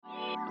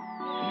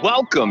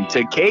Welcome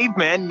to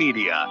Caveman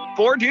Media.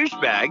 Four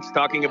douchebags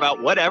talking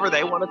about whatever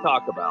they want to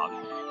talk about.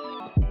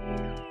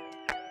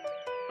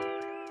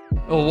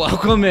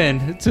 Welcome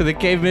in to the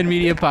Caveman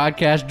Media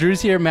Podcast.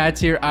 Drew's here, Matt's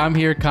here, I'm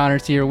here,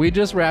 Connor's here. We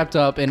just wrapped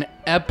up an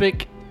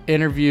epic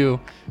interview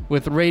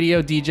with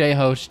radio DJ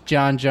host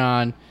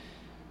John.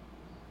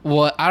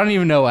 What? I don't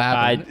even know what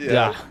happened.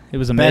 It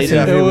was amazing.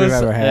 Best interview we've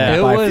ever had.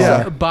 It was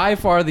far. by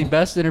far the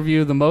best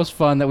interview, the most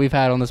fun that we've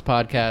had on this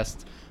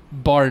podcast,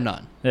 bar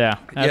none. Yeah,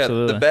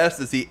 absolutely. Yeah, the best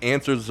is he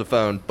answers the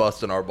phone,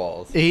 busting our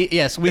balls.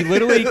 Yes, we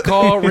literally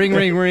call,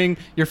 ring,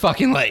 you're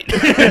fucking late.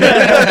 And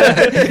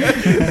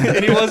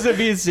he wasn't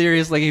being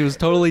serious. Like, he was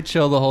totally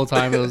chill the whole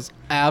time. It was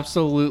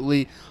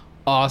absolutely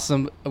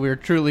awesome. We were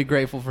truly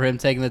grateful for him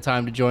taking the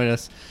time to join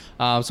us.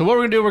 So what we're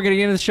going to do, we're going to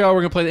get into the show.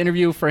 We're going to play the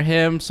interview for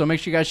him. So make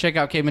sure you guys check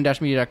out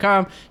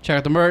caveman-media.com. Check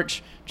out the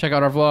merch. Check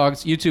out our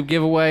vlogs. YouTube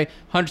giveaway.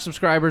 100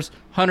 subscribers.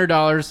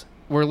 $100.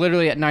 We're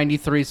literally at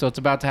 93, so it's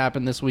about to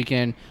happen this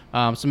weekend.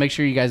 So make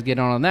sure you guys get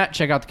on that.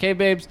 Check out the Cave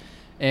Babes.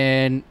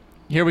 And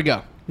here we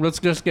go. Let's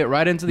just get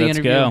right into the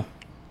interview. Let's go.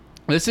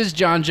 This is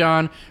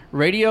John,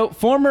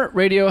 former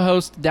radio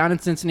host down in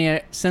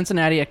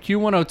Cincinnati at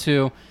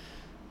Q102.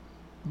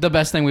 The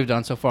best thing we've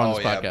done so far on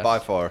this podcast. By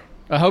far.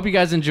 I hope you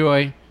guys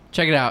enjoy.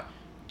 Check it out.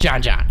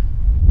 John.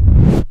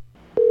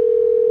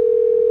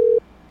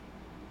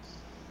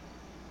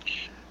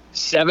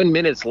 7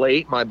 minutes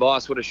late, my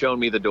boss would have shown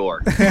me the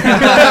door. Hey,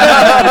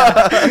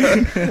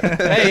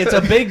 it's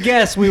a big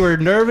guess. We were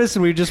nervous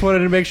and we just wanted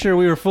to make sure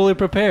we were fully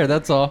prepared.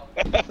 That's all.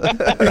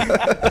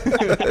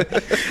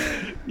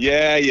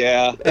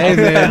 Yeah. Hey,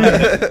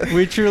 man.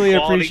 We truly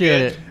Quality appreciate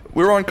good. it.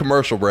 We're on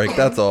commercial break,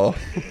 that's all.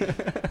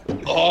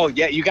 Oh,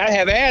 yeah, you got to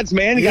have ads,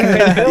 man. You got to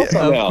pay the bills Of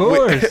somehow.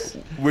 course.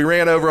 We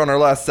ran over on our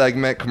last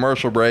segment,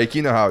 commercial break.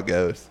 You know how it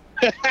goes.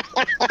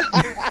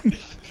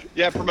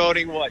 Yeah,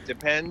 promoting what?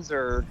 Depends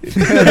or... All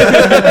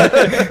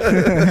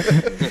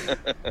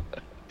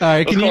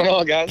right, What's going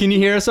on, guys? can you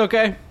hear us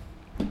okay?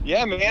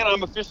 Yeah, man,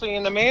 I'm officially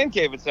in the man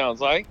cave, it sounds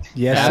like.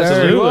 Yes,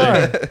 Absolutely.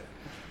 sir.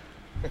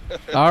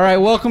 All right,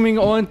 welcoming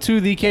on to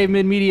the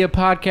Caveman Media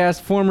Podcast,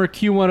 former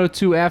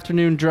Q102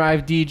 Afternoon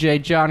Drive DJ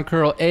John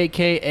Curl,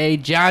 a.k.a.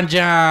 John.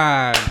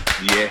 Yeah.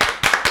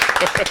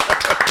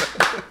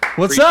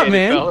 What's Appreciate up, it,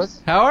 man?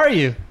 fellas. How are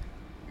you?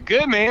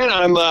 Good, man.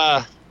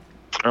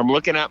 I'm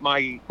looking at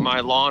my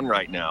lawn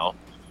right now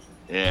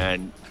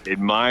and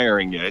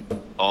admiring it,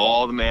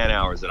 all the man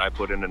hours that I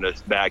put into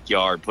this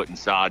backyard, putting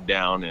sod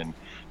down, and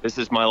this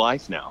is my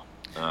life now.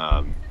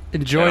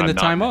 Enjoying I'm the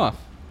not time mad. off.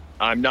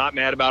 I'm not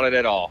mad about it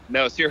at all.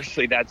 No,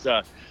 seriously, that's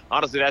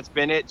honestly, that's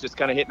been it. Just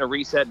kind of hitting a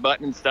reset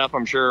button and stuff.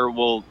 I'm sure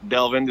we'll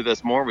delve into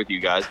this more with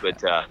you guys,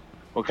 but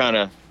what kind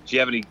of, do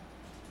you have any,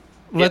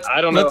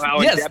 I don't know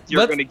how in depth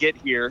you're going to get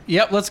here.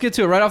 Yep, let's get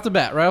to it right off the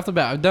bat.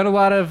 I've done a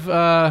lot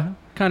of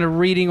kind of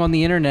reading on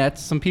the internet.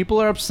 Some people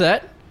are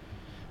upset.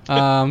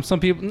 Some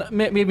people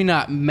maybe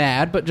not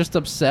mad, but just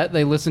upset.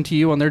 They listen to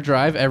you on their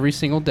drive every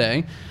single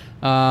day.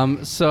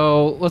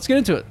 So let's get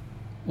into it.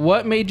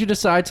 What made you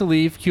decide to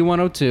leave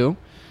Q102,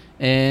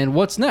 and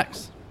what's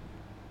next?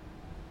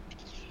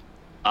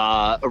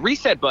 A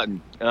reset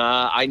button.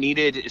 I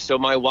needed, so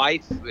my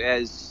wife,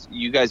 as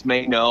you guys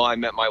may know, I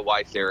met my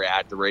wife there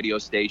at the radio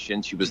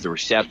station. She was the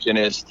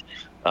receptionist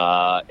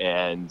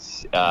and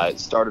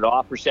started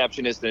off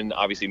receptionist and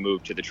obviously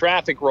moved to the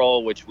traffic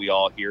role, which we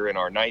all hear in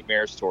our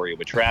nightmare story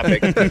with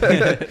traffic.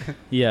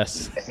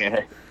 Yes.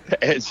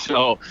 And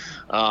so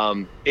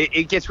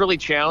it gets really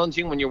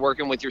challenging when you're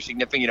working with your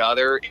significant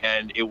other,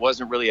 and it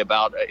wasn't really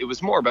about, it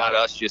was more about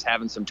us just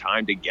having some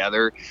time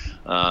together.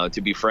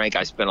 To be frank,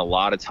 I spent a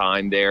lot of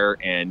time there,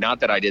 and not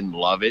that I didn't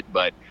love it,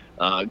 but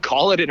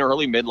call it an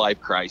early midlife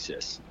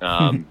crisis.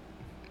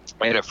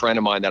 I had a friend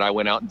of mine that I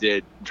went out and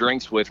did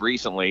drinks with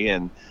recently,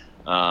 and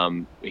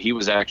he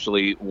was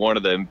actually one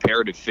of the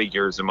imperative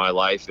figures in my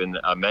life and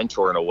a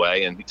mentor in a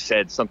way. And he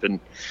said something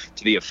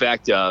to the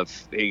effect of,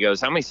 he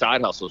goes, "How many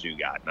side hustles you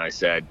got?" And I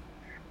said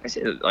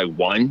like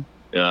one.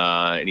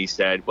 And he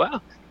said,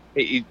 well,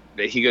 he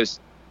goes,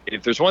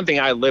 "If there's one thing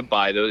I live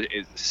by, those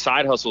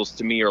side hustles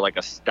to me are like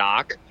a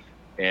stock.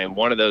 And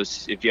one of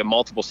those, if you have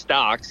multiple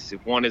stocks,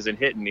 if one isn't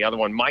hitting, the other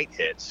one might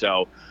hit."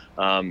 So,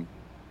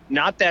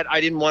 not that I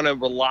didn't want to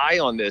rely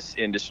on this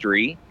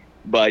industry,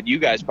 but you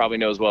guys probably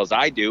know as well as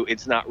I do,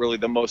 it's not really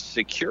the most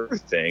secure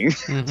thing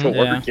to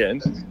work in.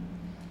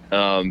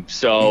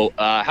 So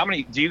how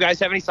many, do you guys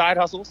have any side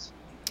hustles?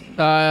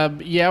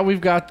 Yeah,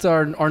 we've got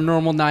our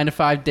normal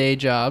 9-to-5 day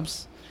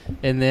jobs.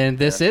 And then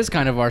this is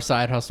kind of our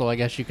side hustle, I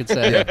guess you could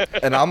say. Yeah.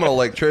 And I'm an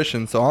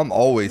electrician, so I'm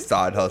always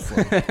side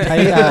hustling.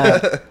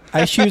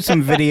 I shoot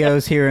some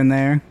videos here and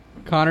there.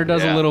 Connor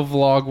does a little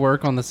vlog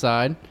work on the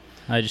side.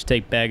 I just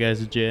take bad guys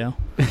to jail.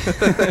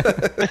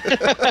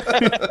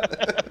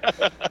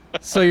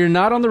 So you're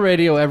not on the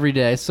radio every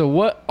day. So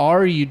what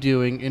are you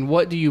doing, and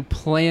what do you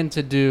plan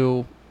to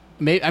do?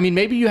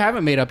 Maybe you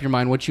haven't made up your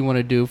mind what you want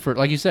to do for,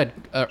 like you said,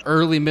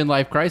 early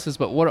midlife crisis.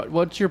 But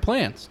what's your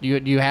plans? Do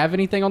you have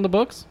anything on the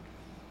books?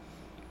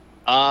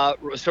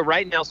 So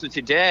right now, so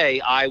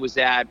today I was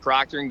at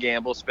Procter &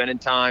 Gamble spending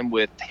time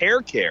with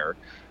hair care.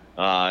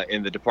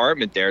 in the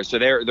department there. So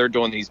they're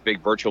doing these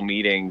big virtual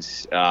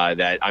meetings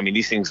that, I mean,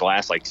 these things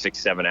last like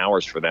 6-7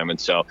 hours for them. And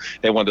so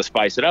they wanted to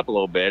spice it up a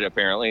little bit,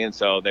 apparently. And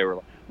so they were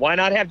like, why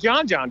not have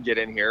John get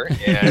in here?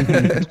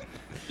 And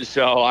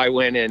so I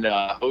went and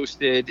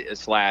hosted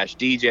 /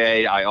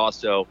 DJ. I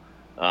also,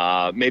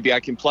 maybe I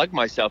can plug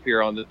myself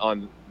here on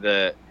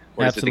the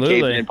what is it, the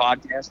Caveman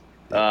podcast.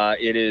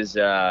 It is,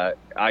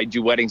 I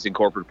do weddings and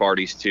corporate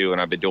parties too,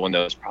 and I've been doing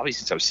those probably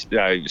since I was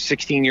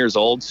 16 years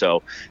old.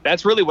 So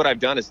that's really what I've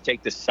done, is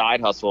take this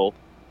side hustle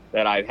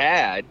that I've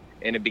had,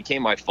 and it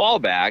became my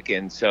fallback.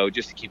 And so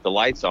just to keep the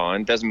lights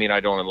on, doesn't mean I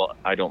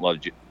don't love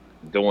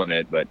doing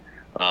it, but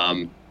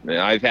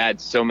I've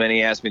had so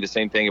many ask me the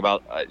same thing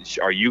about,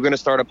 are you going to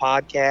start a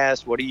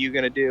podcast? What are you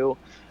going to do?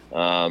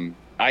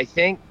 I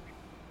think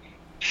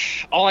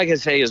all I can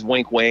say is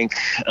wink, wink.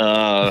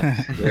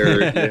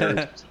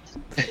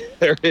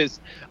 There is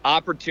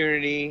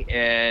opportunity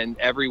and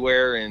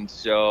everywhere, and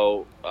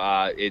so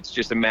it's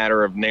just a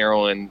matter of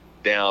narrowing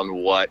down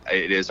what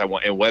it is I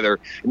want, and whether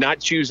not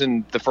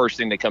choosing the first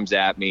thing that comes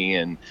at me.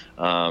 And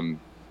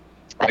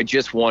I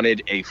just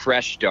wanted a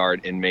fresh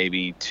start and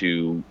maybe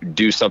to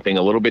do something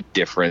a little bit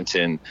different,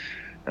 and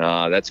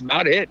that's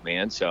about it,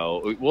 man.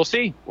 So we'll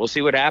see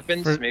what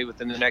happens maybe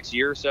within the next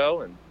year or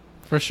so. And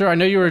for sure, I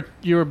know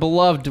you were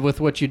beloved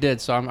with what you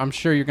did, so I'm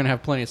sure you're going to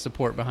have plenty of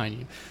support behind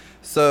you.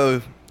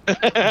 So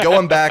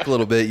going back a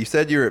little bit, you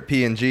said you were at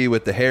P&G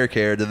with the hair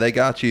care. Did they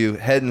got you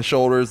head and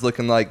shoulders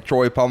looking like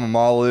Troy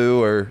Polamalu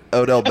or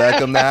Odell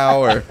Beckham now?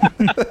 Or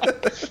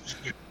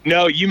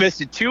no, you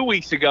missed it 2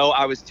 weeks ago.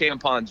 I was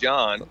Tampon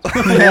John.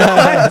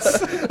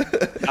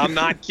 I'm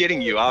not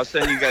kidding you. I'll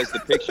send you guys the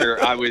picture.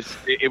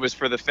 It was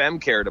for the fem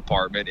care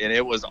department, and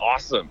it was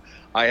awesome.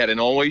 I had an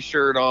Always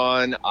shirt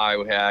on.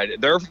 I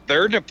had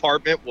their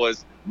department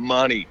was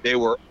money. They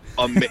were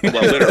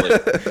literally,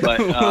 but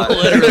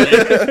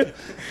literally.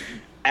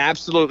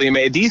 Absolutely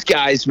amazing. These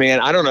guys, man,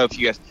 I don't know if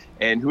you guys,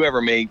 and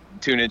whoever may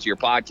tune into your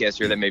podcast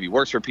here that maybe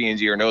works for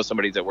P&G or knows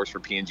somebody that works for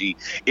P&G,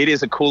 it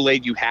is a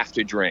Kool-Aid you have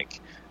to drink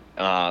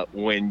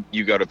when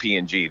you go to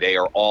P&G. They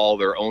are all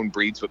their own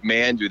breeds, but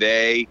man,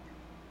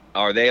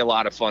 are they a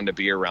lot of fun to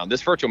be around.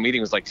 This virtual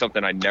meeting was like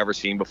something I'd never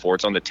seen before.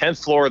 It's on the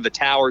 10th floor of the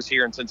Towers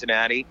here in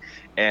Cincinnati,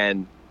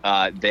 and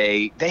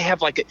they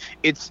have like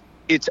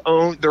their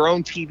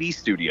own TV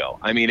studio.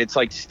 I mean, it's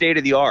like state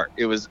of the art.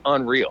 It was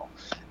unreal.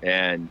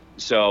 And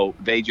so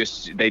they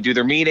do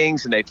their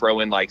meetings, and they throw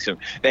in like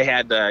they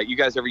had you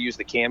guys ever use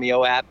the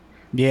Cameo app?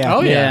 Yeah.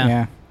 Oh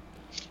yeah.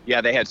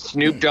 Yeah, they had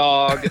Snoop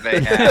Dogg.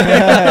 They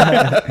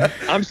had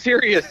I'm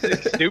serious.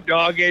 Snoop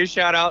Dogg gave a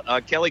shout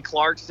out. Kelly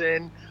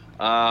Clarkson.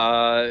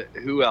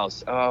 Who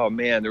else? Oh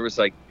man, there was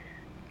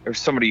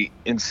somebody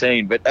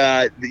insane. But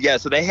yeah,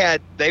 so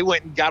they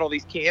went and got all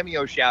these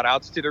Cameo shout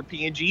outs to their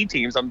P&G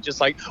teams. I'm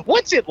just like,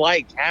 what's it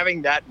like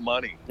having that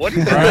money? What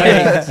is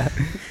it like?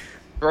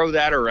 Throw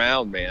that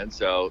around, man.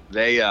 So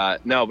they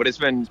no, but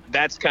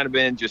that's kind of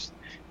been just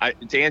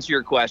to answer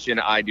your question.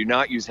 I do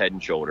not use Head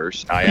and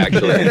Shoulders. I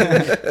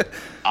actually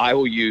I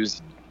will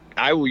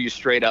use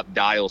straight up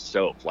Dial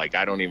soap. Like,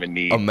 I don't even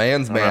need a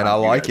man's man. I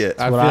like it.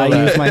 That's what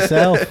I use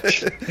myself.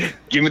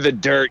 Give me the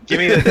dirt. Give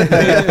me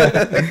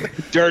the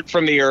dirt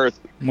from the earth.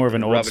 More of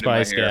an Old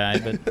Spice guy,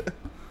 but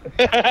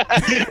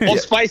Old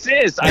Spice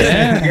is.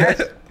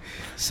 Yes.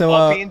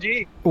 So,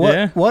 P&G.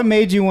 what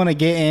made you want to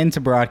get into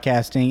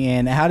broadcasting,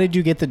 and how did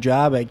you get the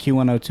job at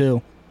Q102?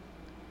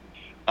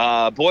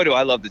 Boy, do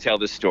I love to tell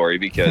this story,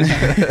 because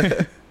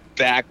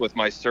back with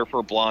my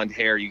surfer blonde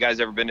hair. You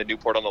guys ever been to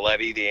Newport on the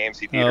Levee, the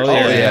AMC Theaters? Oh,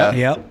 yeah.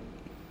 Yep.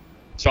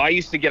 So I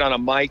used to get on a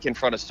mic in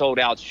front of sold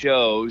out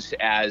shows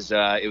as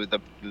it was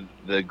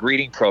the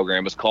greeting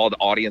program was called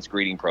Audience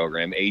Greeting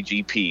Program,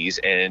 AGPs,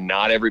 and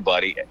not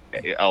everybody,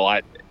 a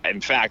lot. In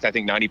fact, I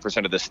think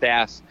 90% of the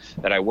staff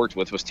that I worked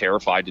with was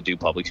terrified to do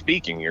public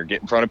speaking or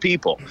get in front of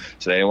people,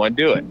 so they didn't want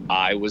to do it.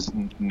 I was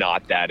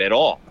not that at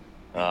all.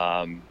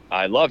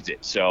 I loved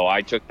it. So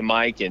I took the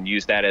mic and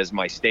used that as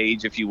my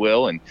stage, if you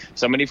will. And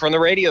somebody from the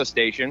radio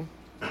station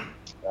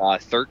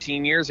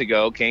 13 years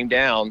ago came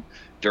down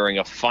during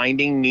a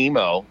Finding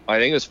Nemo. I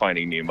think it was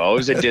Finding Nemo. It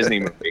was a Disney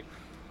movie.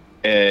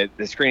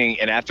 The screening.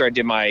 And after I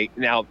did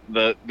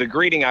the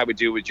greeting I would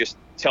do would just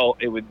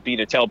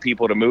to tell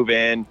people to move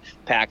in,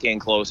 pack in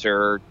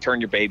closer,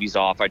 turn your babies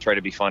off. I try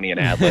to be funny and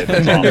ad-lib.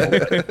 It's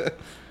awful.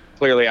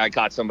 Clearly I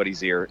caught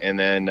somebody's ear. And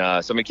then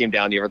somebody came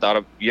down. You ever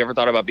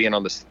thought about being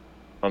on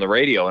the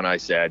radio? And I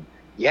said,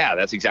 yeah,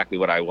 that's exactly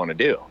what I want to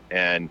do.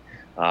 And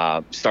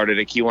started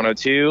at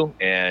Q102,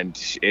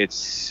 and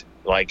it's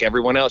like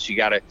everyone else. You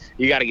gotta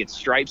get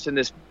stripes in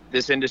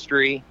this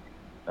industry.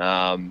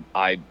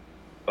 I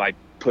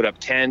put up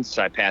tents.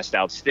 I passed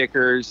out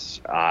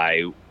stickers.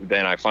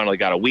 Then I finally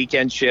got a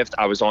weekend shift.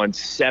 I was on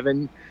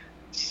 7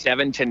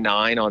 to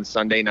 9 on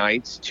Sunday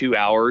nights, 2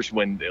 hours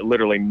when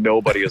literally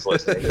nobody is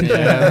listening.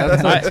 Yeah,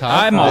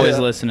 I'm always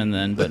listening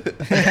then, but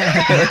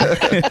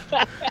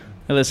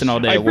I listen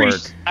all day at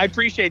work. I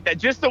appreciate that.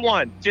 Just the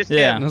one. Just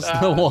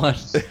the one.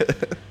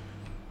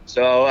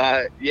 So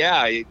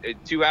a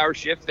 2 hour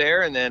shift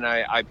there, and then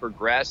I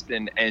progressed,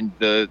 and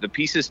the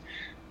pieces.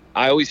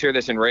 I always hear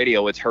this in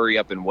radio. It's hurry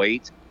up and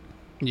wait.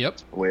 Yep.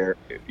 Where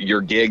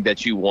your gig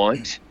that you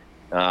want,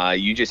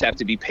 you just have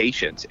to be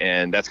patient,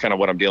 and that's kind of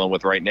what I'm dealing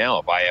with right now.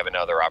 If I have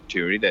another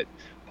opportunity that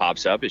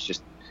pops up, it's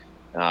just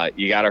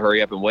you got to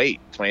hurry up and wait,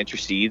 plant your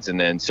seeds, and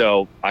then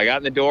so I got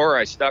in the door,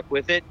 I stuck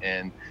with it,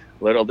 and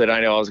little did I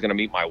know I was going to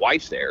meet my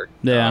wife there.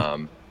 Yeah.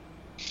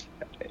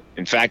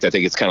 In fact, I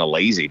think it's kind of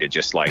lazy to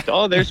just like,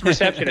 oh, there's a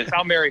receptionist,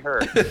 I'll marry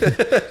her.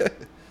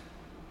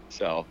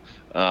 So,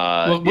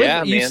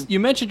 yeah, man.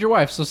 You mentioned your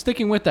wife, so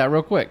sticking with that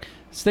real quick.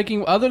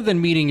 Other than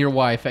meeting your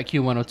wife at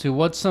Q102,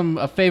 what's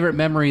a favorite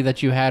memory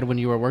that you had when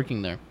you were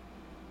working there?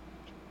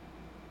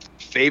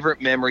 Favorite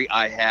memory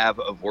I have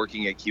of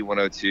working at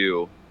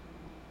Q102.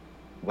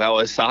 Well,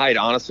 aside,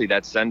 honestly,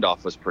 that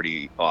send-off was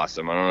pretty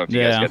awesome. I don't know if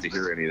you guys got to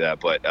hear any of that,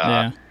 but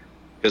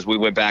because we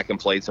went back and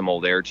played some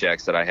old air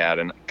checks that I had,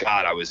 and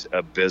God, I was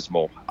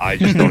abysmal. I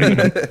just don't even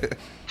know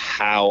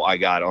how I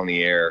got on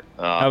the air.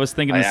 I was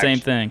thinking the same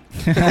thing.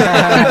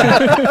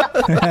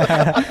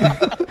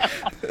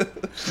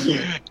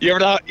 You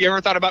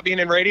ever thought about being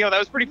in radio? That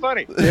was pretty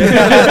funny.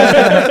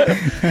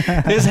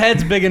 His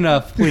head's big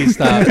enough. Please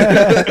stop.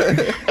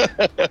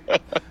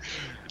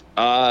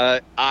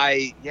 That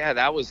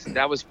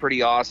was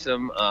pretty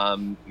awesome.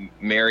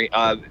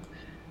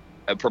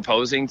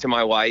 Proposing to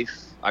my wife.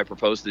 I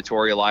proposed to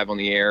Toria live on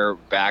the air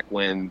back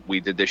when we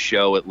did this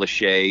show at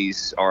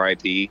Lachey's,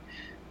 RIP.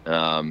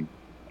 The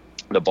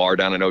bar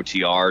down in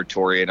OTR.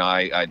 Toria and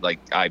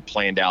I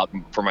planned out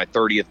for my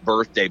 30th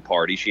birthday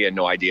party. She had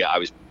no idea I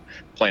was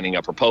planning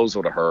a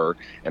proposal to her,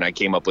 and I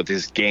came up with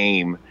this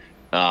game.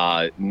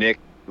 Nick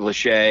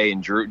Lachey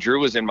and Drew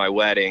was in my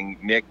wedding.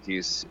 Nick,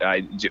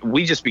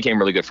 we just became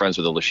really good friends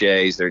with the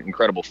Lacheys. They're an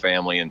incredible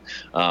family, and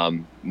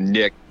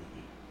Nick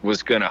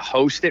was going to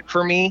host it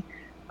for me.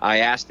 I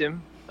asked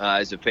him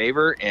as a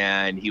favor,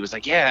 and he was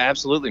like, yeah,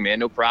 absolutely, man,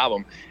 no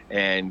problem.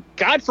 And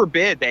God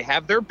forbid they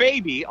have their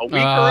baby a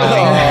week early.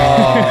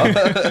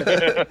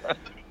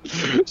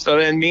 So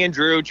then me and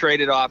Drew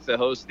traded off the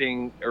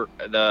hosting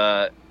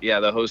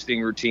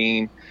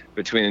routine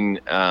between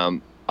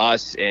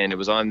us, and it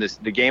was on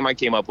the game I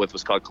came up with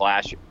was called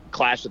Clash of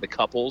the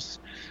Couples,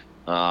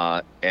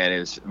 and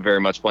it's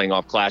very much playing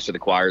off Clash of the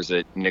Choirs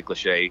that Nick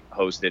Lachey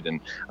hosted,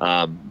 and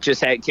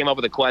came up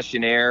with a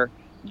questionnaire.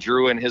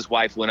 Drew and his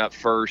wife went up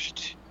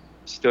first,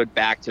 stood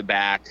back to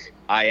back.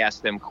 I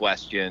asked them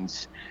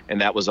questions, and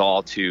that was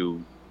all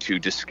to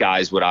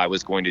disguise what I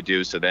was going to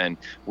do. So then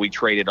we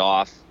traded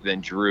off.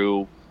 Then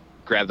Drew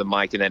grabbed the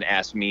mic and then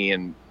asked me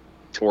and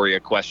Toria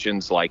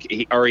questions,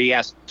 he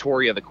asked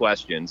Toria the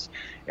questions,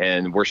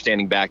 and we're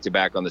standing back to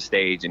back on the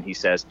stage, and he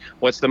says,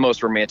 what's the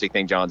most romantic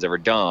thing John's ever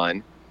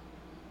done?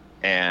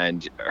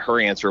 And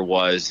her answer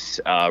was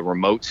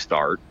remote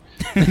start.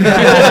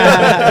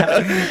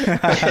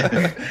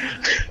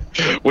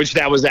 Which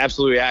that was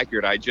absolutely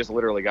accurate. I just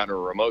literally got her a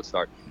remote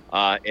start.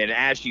 And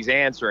as she's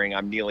answering,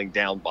 I'm kneeling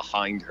down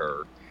behind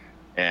her.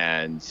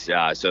 And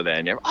so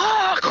then, yeah,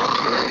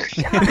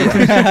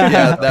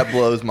 that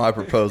blows my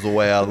proposal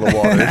way out of the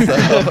water.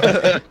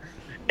 So.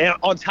 And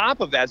on top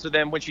of that, so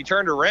then when she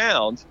turned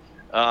around,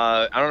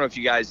 I don't know if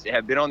you guys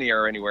have been on the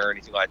air anywhere or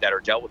anything like that or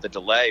dealt with the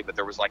delay, but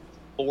there was like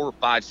 4 or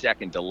 5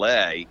 second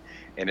delay.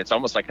 And it's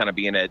almost like kind of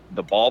being at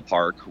the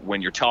ballpark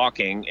when you're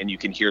talking and you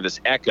can hear this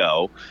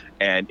echo,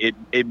 and it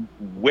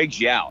wigs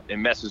you out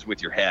and messes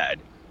with your head.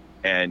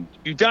 And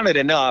you've done it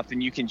enough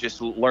and you can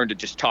just learn to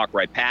just talk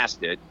right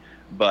past it.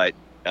 But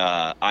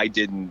I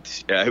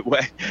didn't.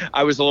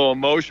 I was a little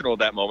emotional at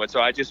that moment,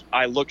 so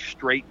I looked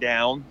straight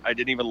down. I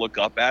didn't even look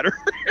up at her.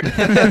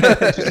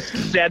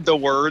 Just said the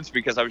words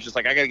because I was just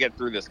like, I gotta get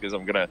through this because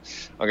I'm gonna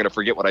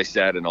forget what I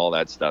said and all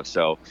that stuff.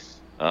 So,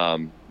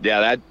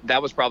 that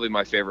was probably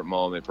my favorite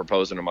moment,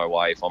 proposing to my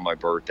wife on my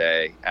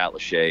birthday at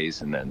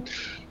Lachey's, and then.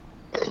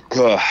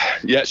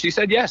 She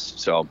said yes.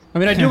 So I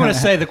mean, I do want to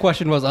say the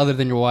question was other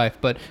than your wife,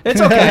 but it's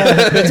okay.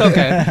 It's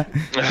okay.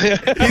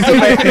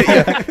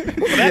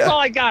 Well, that's all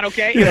I got.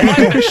 Okay.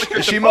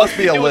 She must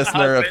be a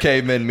listener of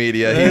Caveman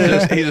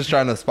Media. He's just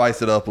trying to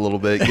spice it up a little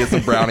bit, get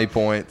some brownie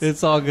points.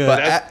 It's all good.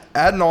 But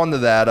adding on to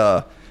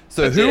that,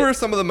 so who are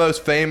some of the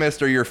most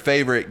famous or your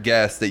favorite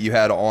guests that you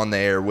had on the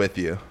air with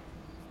you?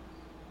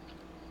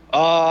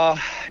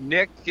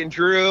 Nick and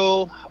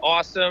Drew,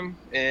 awesome,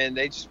 and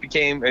they just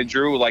became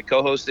Drew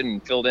co-hosted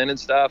and filled in and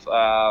stuff.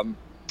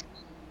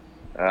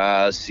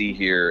 Let's see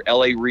here,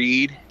 L.A.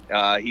 Reid,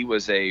 he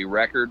was a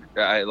record.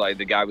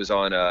 The guy was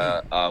on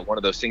one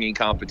of those singing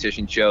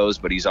competition shows,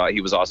 but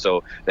he was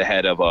also the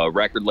head of a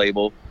record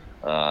label.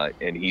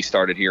 And he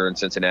started here in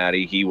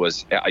Cincinnati. He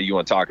was, you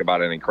want to talk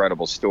about an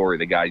incredible story.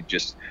 The guy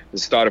just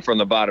started from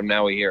the bottom.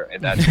 Now we here.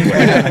 And that's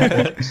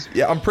what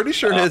yeah, I'm pretty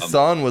sure his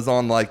son was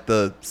on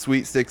the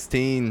Sweet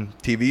 16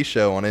 TV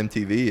show on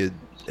MTV.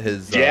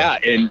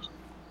 And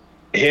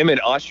him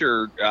and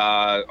Usher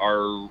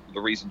are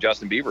the reason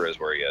Justin Bieber is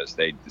where he is.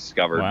 They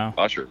discovered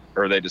Usher,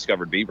 or they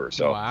discovered Bieber.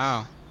 So,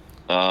 wow.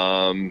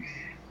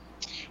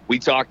 We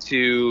talked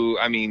to,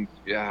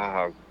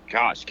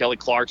 Kelly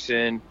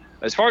Clarkson.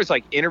 As far as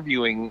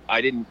interviewing,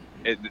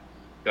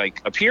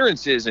 like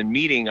appearances and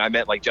meeting, I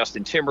met like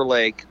Justin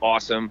Timberlake.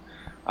 Awesome.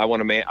 I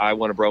want to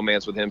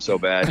bromance with him so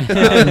bad.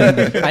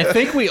 I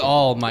think we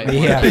all might.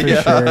 Yeah,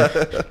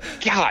 for sure.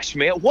 Gosh,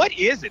 man, what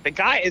is it? The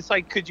guy, it's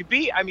like, could you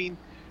be? I mean,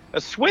 a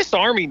Swiss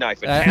Army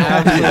knife.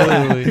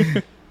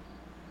 Absolutely.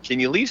 Can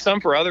you leave some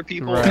for other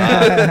people? Right.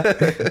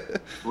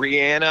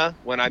 Rihanna,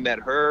 when I met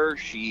her,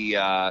 she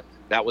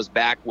that was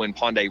back when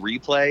Pondé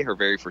Replay, her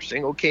very first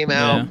single, came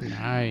out.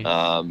 Nice.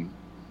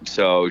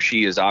 So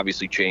she has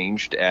obviously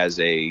changed as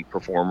a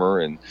performer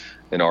and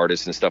an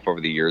artist and stuff over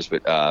the years.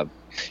 But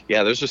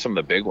yeah, those are some of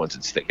the big ones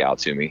that stick out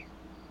to me.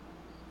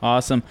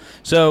 Awesome.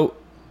 So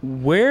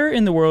where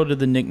in the world did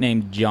the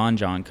nickname John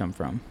John come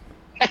from?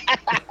 I'm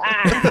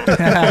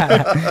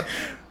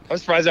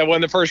surprised I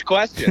won the first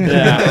question.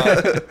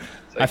 Yeah.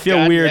 Like, I feel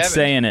God weird heaven.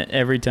 saying it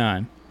every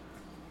time.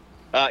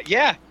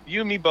 Yeah,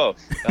 you and me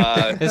both.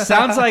 It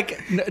sounds like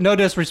no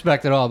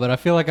disrespect at all, but I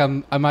feel like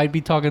I might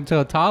be talking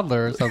to a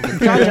toddler or something.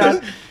 John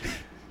John.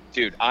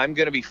 Dude, I'm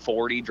going to be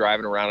 40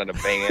 driving around in a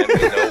van with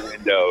no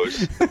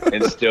windows,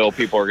 and still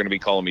people are going to be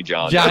calling me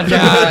John John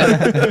John.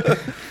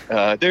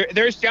 John.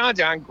 There's John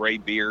John, gray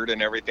beard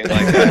and everything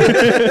like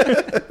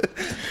that.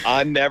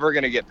 I'm never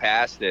going to get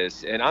past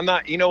this. And I'm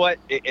not, you know what,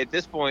 at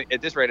this point,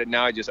 at this rate,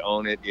 now I just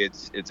own it.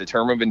 It's a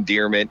term of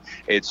endearment.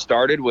 It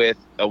started with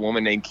a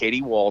woman named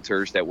Katie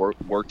Walters that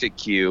worked at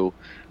Q,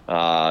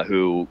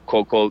 who,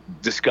 quote,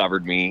 quote,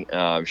 discovered me.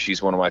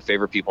 She's one of my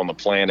favorite people on the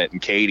planet.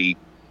 And Katie,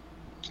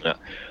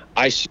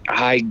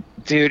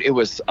 dude, it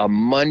was a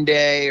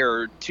Monday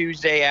or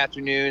Tuesday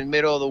afternoon,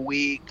 middle of the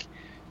week,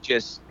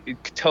 just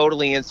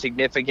totally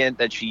insignificant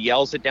that she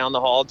yells it down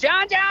the hall,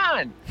 John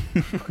John.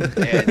 And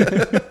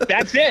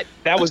that's it.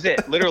 That was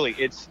it. Literally,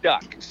 it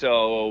stuck.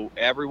 So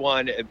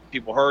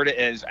people heard it.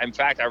 And in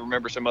fact, I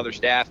remember some other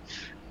staff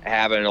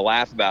having a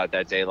laugh about it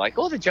that day, like,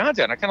 oh, the John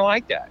John, I kind of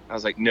like that. I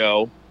was like,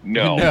 no.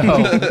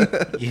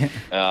 Yeah.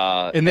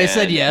 And they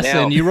said yes,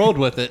 now, and you rolled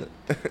with it.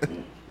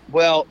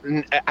 Well,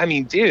 I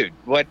mean, dude,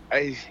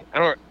 I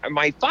don't.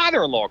 My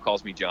father-in-law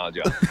calls me John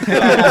John.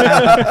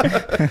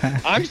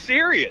 I'm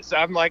serious.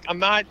 I'm like, I'm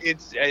not.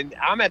 And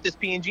I'm at this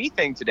P&G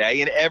thing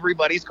today, and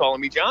everybody's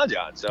calling me John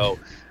John. So,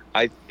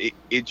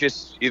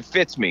 it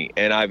fits me,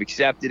 and I've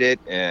accepted it,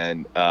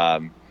 and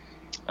I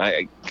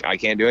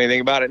can't do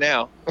anything about it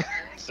now.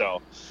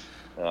 So,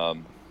 all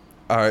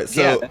right.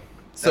 So, yeah,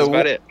 that's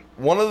about it.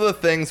 One of the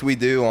things we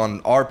do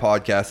on our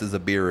podcast is a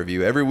beer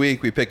review. Every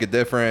week we pick a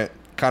different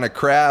kind of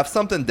craft,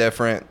 something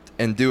different,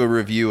 and do a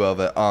review of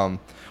it.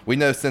 We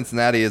know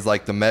Cincinnati is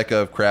like the mecca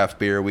of craft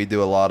beer. We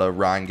do a lot of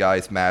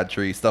Rheingeist, Mad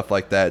Tree, stuff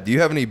like that. Do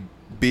you have any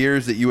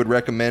beers that you would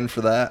recommend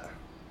for that?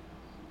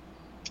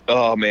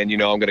 Oh man,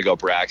 I'm gonna go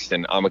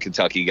Braxton. I'm a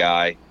Kentucky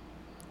guy,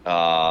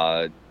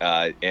 and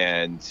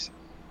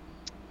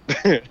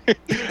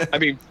I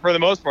mean, for the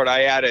most part, I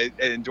had an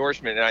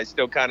endorsement, and I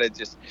still kind of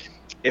just.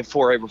 If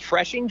for a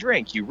refreshing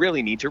drink, you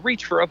really need to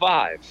reach for a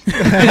Vive.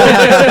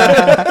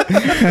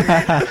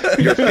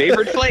 Your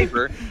favorite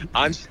flavor,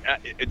 I'm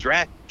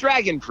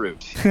dragon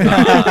fruit.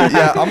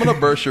 Yeah, I'm going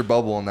to burst your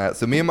bubble on that.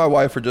 So me and my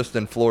wife were just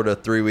in Florida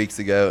 3 weeks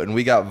ago, and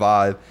we got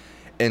Vive,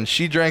 and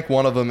she drank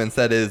one of them and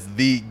said it is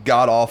the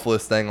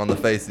god-awfulest thing on the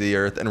face of the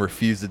earth and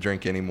refused to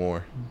drink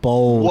anymore.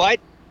 Bold. What?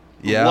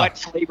 Yeah. What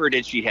flavor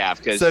did she have?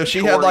 So she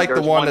had like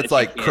the one that's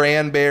like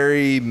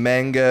cranberry,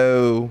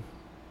 mango.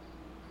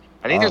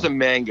 I think there's a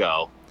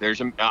mango.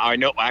 I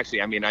know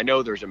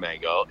there's a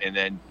mango, and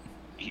then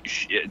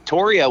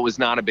Toria was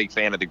not a big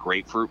fan of the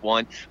grapefruit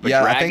one. But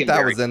yeah, I think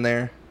that was in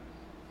there.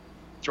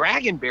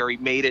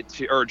 Dragonfruit made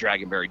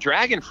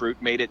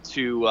it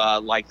to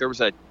like there was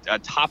a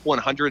top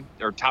 100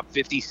 or top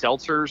 50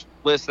 seltzers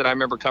list that I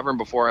remember covering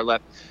before I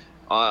left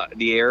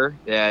the air.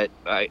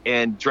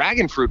 And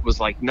Dragonfruit was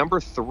like number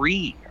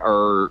 3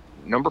 or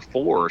number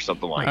 4 or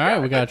something like that. All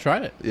right, we gotta try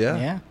it.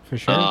 Yeah, for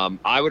sure.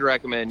 I would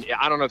recommend.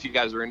 I don't know if you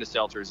guys are into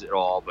seltzers at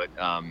all, but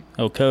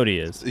Oh, Cody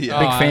is. Yeah.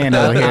 Big fan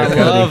over here,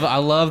 Cody. I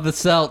love the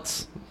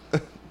Celts.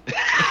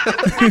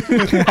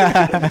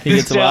 He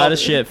gets a lot of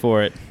shit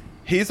for it.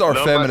 He's our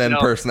No, feminine no.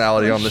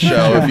 personality on the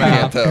show, if you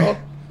can't tell.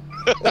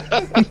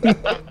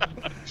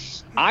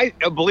 I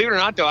believe it or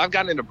not, though, I've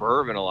gotten into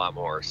bourbon a lot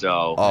more.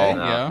 So Oh,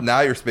 Yeah. now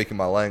you're speaking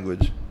my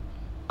language.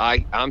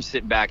 I'm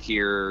sitting back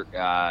here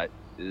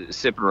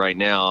sipping right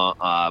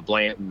now,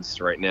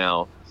 Blanton's right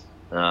now.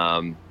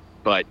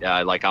 But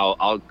like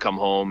I'll come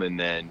home and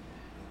then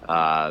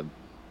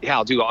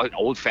I'll do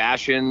old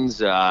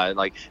fashions.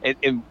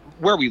 And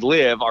where we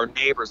live, our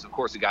neighbors, of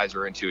course, the guys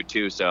are into it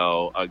too.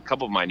 So a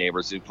couple of my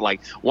neighbors, like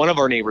one of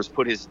our neighbors,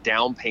 put his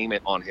down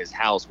payment on his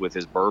house with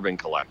his bourbon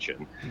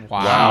collection.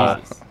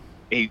 Wow.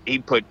 He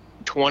put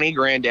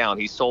 $20,000 down.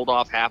 He sold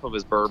off half of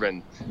his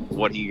bourbon,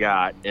 what he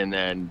got, and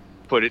then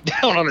put it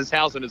down on his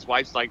house. And his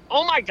wife's like,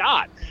 "Oh my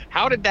God,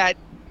 how did that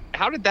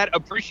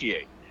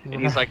appreciate?" And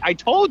he's like, "I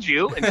told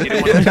you." And she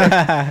didn't want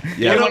to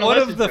Yeah. One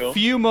of the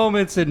few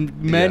moments in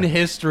men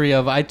history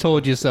of "I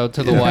told you so"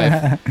 to the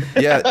wife.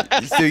 Yeah.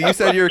 So you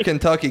said you're a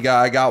Kentucky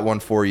guy. I got one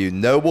for you.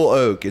 Noble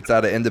Oak. It's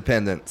out of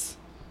Independence.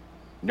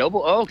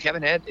 Noble. Oh,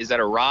 Kevin Head. Is that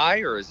a rye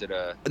or is it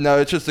a? No,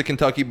 it's just a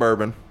Kentucky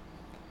bourbon.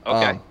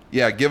 Okay.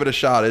 Yeah, give it a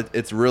shot.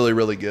 It's really,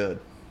 really good.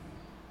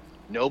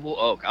 Noble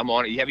Oak. I'm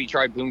on it. Have you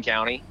tried Boone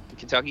County,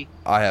 Kentucky?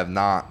 I have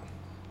not.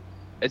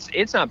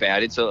 It's not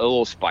bad. It's a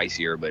little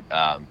spicier, but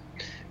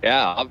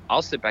yeah,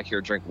 I'll sit back here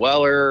and drink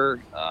Weller.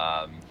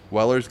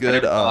 Weller's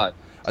good.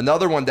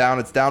 Another one down.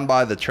 It's down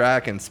by the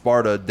track in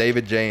Sparta.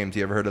 David James.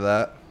 You ever heard of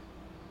that?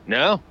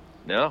 No.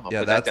 I'll Yeah,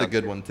 put that's that a down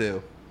good too. one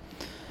too.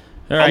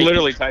 All I'm right.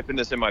 literally typing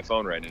this in my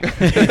phone right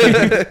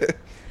now.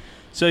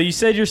 So you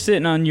said you're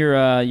sitting on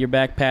your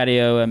back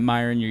patio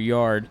admiring your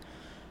yard.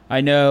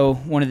 I know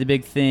one of the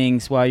big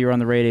things while you were on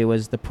the radio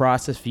was the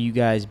process for you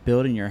guys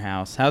building your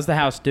house. How's the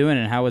house doing,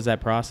 and how was that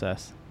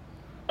process?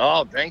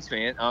 Oh, thanks,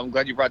 man. I'm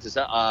glad you brought this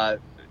up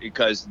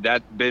because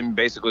that's been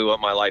basically what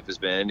my life has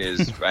been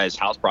is as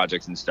house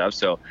projects and stuff.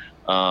 So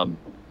I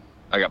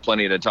got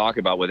plenty to talk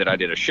about with it. I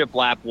did a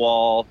shiplap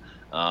wall.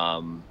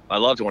 I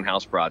love doing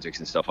house projects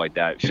and stuff like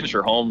that.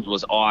 Fisher Homes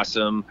was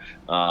awesome.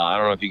 I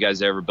don't know if you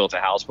guys ever built a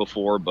house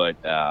before, but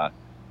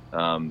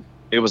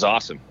it was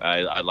awesome.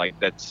 I like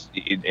that's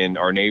in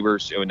our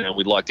neighbors. And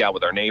we lucked out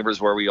with our neighbors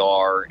where we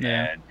are.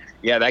 Yeah. And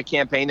yeah, that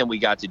campaign that we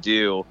got to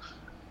do,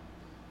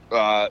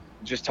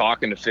 just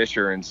talking to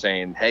Fisher and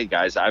saying, hey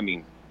guys, I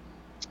mean,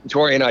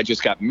 Tori and I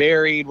just got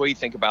married. What do you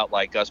think about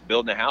like us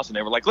building a house? And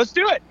they were like, let's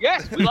do it.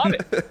 Yes, we love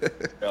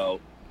it. So,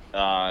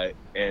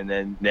 and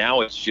then now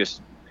it's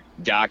just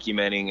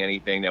documenting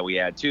anything that we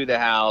add to the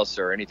house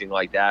or anything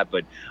like that.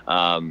 But,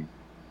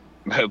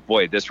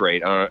 boy, at this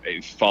rate, I don't know if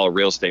you follow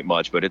real estate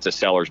much, but it's a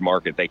seller's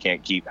market. They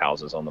can't keep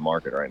houses on the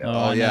market right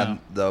now. Oh, yeah.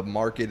 no. The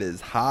market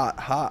is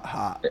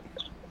hot.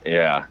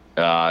 Yeah.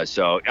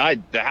 So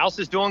the house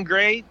is doing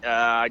great.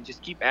 I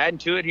just keep adding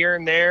to it here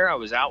and there. I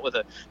was out with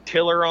a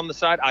tiller on the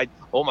side.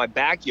 My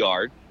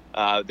backyard,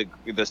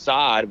 the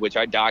sod, which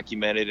I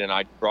documented and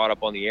I brought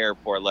up on the air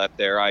before I left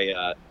there.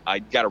 I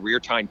got a rear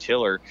tine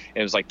tiller and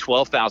it was like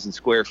 12,000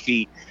 square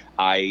feet.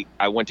 I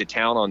went to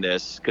town on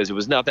this because it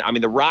was nothing. I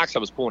mean, the rocks I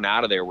was pulling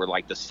out of there were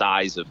like the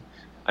size of,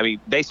 I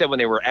mean, they said when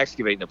they were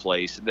excavating the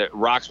place, the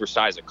rocks were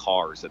size of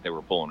cars that they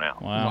were pulling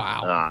out.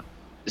 Wow.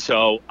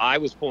 So I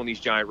was pulling these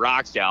giant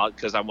rocks out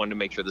because I wanted to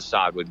make sure the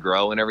sod would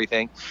grow and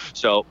everything.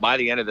 So by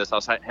the end of this, I'll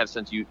have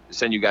send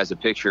you guys a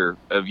picture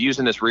of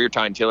using this rear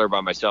tine tiller by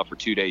myself for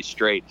 2 days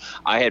straight.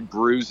 I had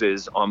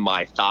bruises on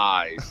my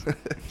thighs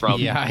from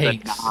the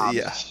knobs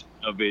Yeah.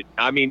 of it.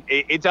 I mean,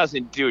 it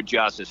doesn't do it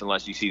justice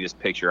unless you see this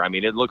picture. I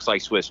mean, it looks like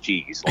Swiss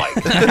cheese. Like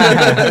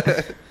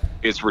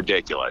it's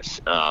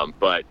ridiculous.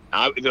 But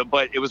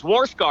it was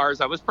war scars.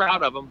 I was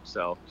proud of them.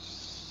 So.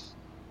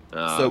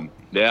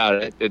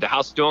 Yeah, the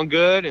house is doing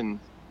good and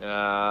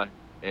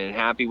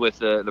happy with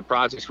the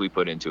projects we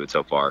put into it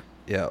so far.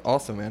 Yeah,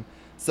 awesome, man.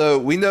 So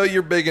we know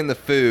you're big into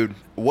food.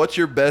 What's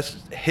your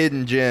best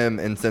hidden gem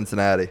in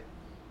Cincinnati?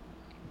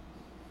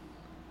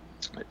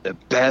 The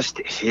best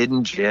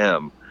hidden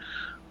gem.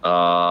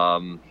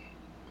 Have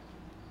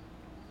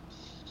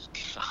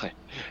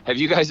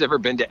you guys ever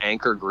been to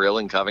Anchor Grill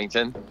in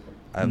Covington?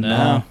 I have No.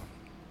 not.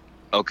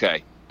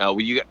 Okay. Well,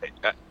 you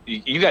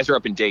guys are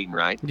up in Dayton,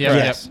 right? Yeah.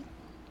 Yes.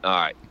 All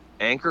right.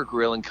 Anchor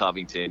Grill in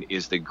Covington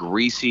is the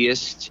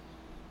greasiest,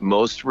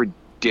 most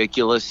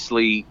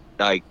ridiculously,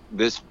 like,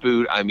 this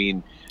food, I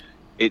mean,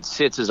 it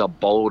sits as a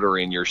boulder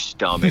in your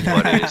stomach.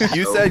 But it is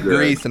You so said good.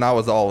 grease, and I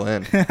was all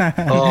in.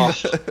 Oh,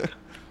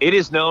 it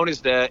is known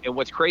as and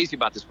what's crazy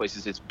about this place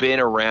is it's been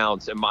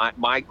around. So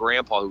my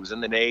grandpa, who was in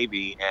the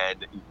Navy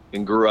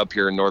and grew up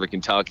here in Northern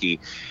Kentucky,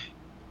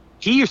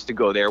 he used to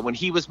go there when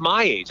he was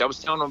my age. I was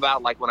telling him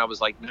about like when I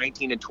was like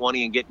 19 and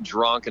 20 and getting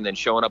drunk and then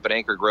showing up at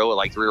Anchor Grill at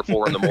like 3 or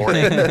 4 in the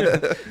morning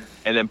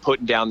and then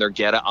putting down their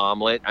Geta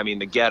omelet. I mean,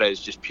 the Geta is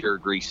just pure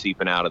grease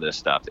seeping out of this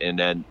stuff. And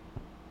then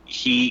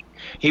he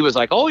was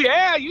like, oh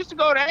yeah, I used to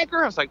go to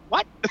Anchor. I was like,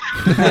 what?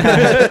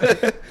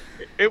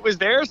 It was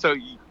there. So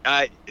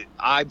I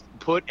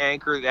put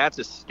Anchor. That's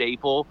a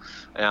staple.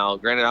 Now,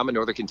 granted, I'm a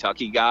Northern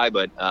Kentucky guy,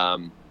 but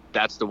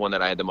that's the one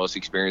that I had the most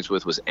experience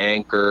with was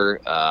Anchor.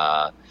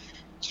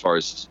 As far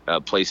as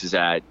places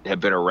that have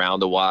been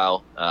around a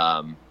while.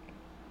 And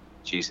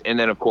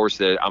then of course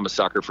I'm a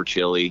sucker for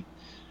chili.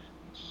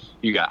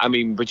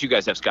 But you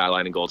guys have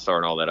Skyline and Gold Star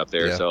and all that up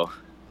there. Yeah.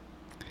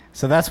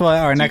 So that's what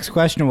our next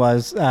question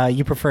was.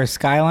 You prefer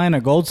Skyline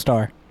or Gold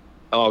Star?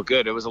 Oh,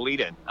 good. It was a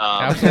lead-in.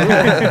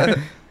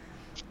 Absolutely.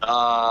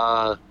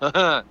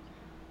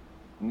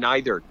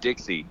 Neither.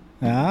 Dixie.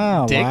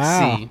 Oh, Dixie.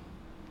 wow.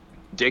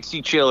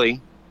 Dixie chili.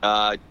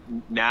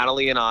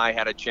 Natalie and I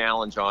had a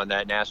challenge on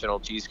that National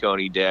Cheese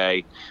Coney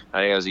Day.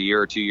 I think it was a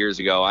year or 2 years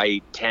ago. I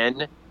ate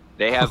 10.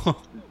 They have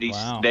these.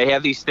 Wow. They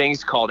have these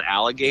things called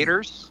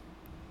alligators.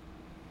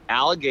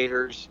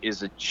 Alligators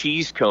is a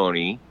cheese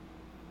coney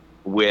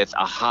with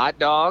a hot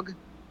dog,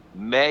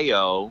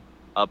 mayo,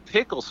 a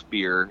pickle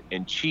spear,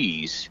 and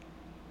cheese.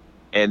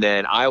 And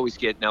then I always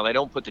now they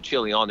don't put the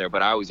chili on there,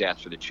 but I always ask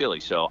for the chili.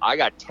 So I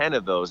got 10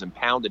 of those and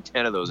pounded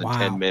 10 of those in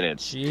 10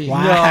 minutes. Jeez.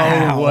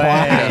 Wow. No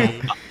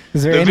way. Wow.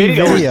 Is there The any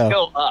video video? is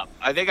still up.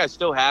 I think I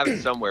still have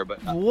it somewhere,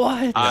 but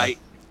What?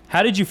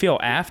 How did you feel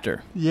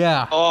after?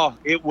 Yeah.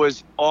 it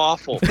was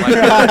awful.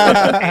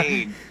 Like,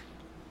 pain.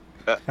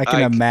 I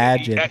can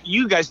imagine.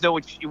 You guys know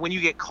when you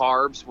get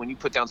carbs, when you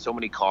put down so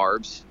many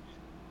carbs,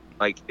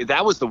 like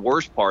that was the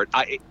worst part.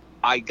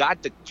 I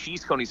got the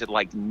cheese conies at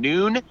like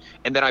noon,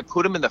 and then I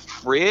put them in the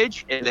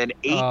fridge, and then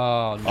ate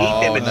them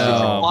at 6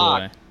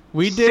 o'clock.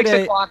 We did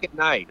 6 o'clock at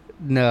night.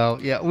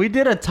 We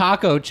did a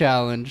taco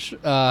challenge.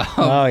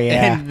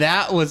 And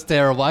that was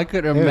terrible. I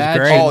couldn't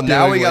imagine. great. Oh,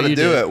 now we got to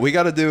do it. We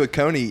got to do a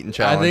coney eating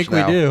challenge. I think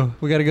now. we do.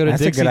 We got to go to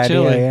That's Dixie a good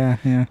Chili. idea.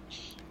 Yeah.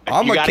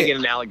 You got to get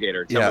an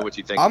alligator. Tell me what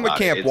you think. I'm a about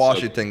Camp it.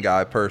 Washington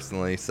guy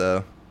personally,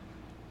 so.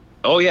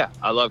 Oh yeah,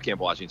 I love Camp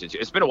Washington.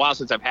 It's been a while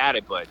since I've had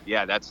it, but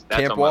yeah, that's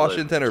Camp on my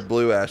Washington or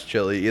Blue Ash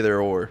Chili,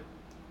 either or.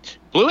 list.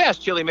 Blue Ash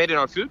Chili made it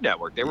on Food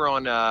Network. They were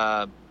on.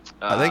 I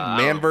think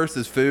Man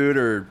vs. Food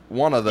or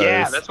one of those.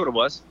 Yeah, that's what it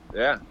was.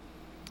 Yeah.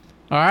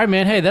 All right,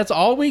 man. Hey, that's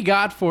all we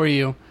got for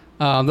you.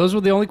 Those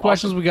were the only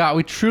questions we got.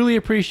 We truly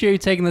appreciate you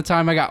taking the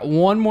time. I got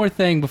one more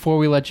thing before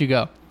we let you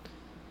go.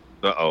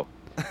 Uh-oh.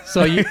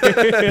 So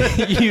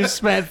you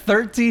spent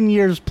 13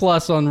 years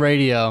plus on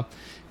radio.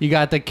 You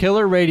got the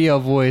killer radio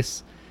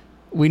voice.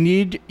 We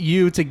need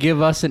you to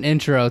give us an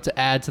intro to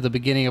add to the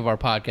beginning of our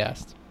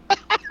podcast.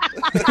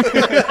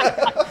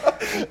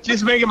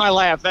 Just making my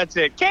laugh. That's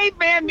it.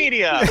 Caveman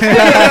Media.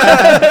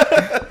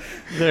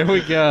 There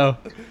we go.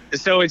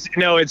 So it's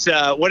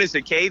what is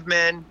it?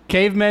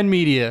 Cavemen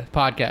Media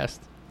podcast.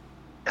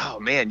 Oh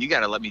man, you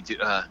gotta let me do.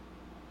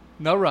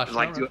 No rush.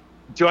 Like, no rush.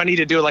 do I need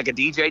to do like a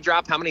DJ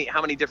drop? How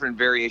many different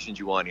variations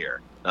you want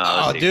here?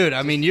 Oh, dude.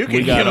 I mean, you can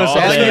We got give us all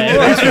all day.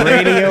 That's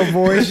radio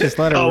voice. Just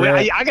let it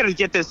rip. I gotta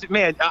get this.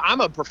 Man, I'm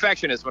a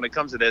perfectionist when it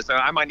comes to this.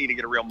 I might need to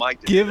get a real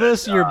mic. To Give do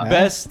this. us your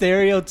best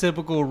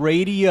stereotypical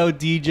radio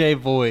DJ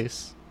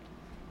voice.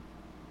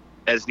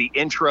 As the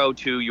intro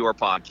to your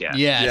podcast.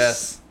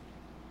 Yes.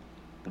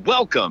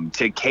 Welcome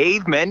to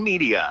Cavemen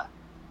Media.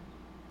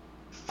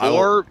 Hang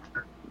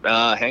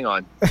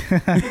on.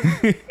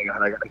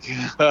 I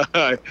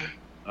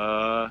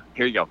gotta.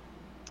 Here you go.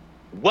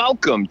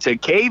 Welcome to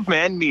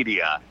Cavemen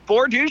Media.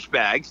 4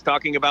 douchebags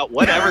talking about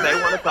whatever they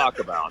want to talk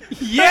about.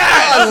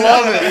 Yes! I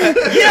love it.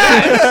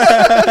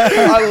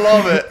 Yes! I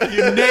love it.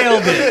 You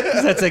nailed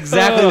it. That's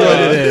exactly what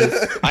it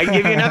is. I can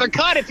give you another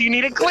cut if you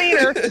need it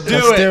cleaner. Do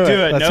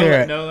it. Let's hear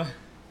it. No.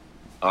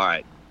 All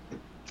right.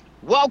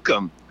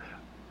 Welcome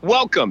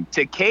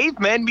to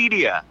Cavemen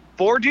Media.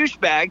 4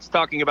 douchebags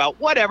talking about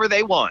whatever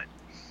they want.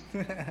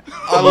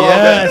 I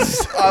love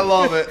it. I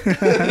love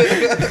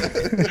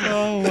it.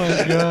 Oh,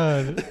 my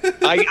God.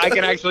 I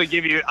can actually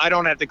give you. I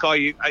don't have to call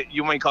you.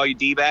 You want me to call you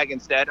D-bag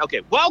instead?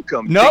 Okay.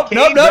 Welcome. Nope. to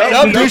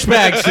Cavemen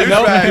Douchebags.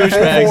 Nope,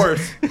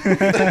 Douchebags.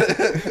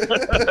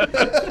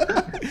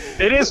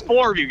 It is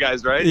 4 of you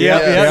guys, right?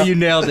 Yep, you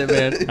nailed it,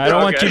 man. I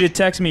don't want Okay. you to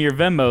text me your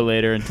Venmo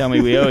later and tell me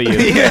we owe you.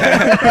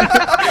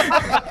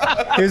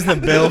 Here's the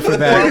bill for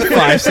that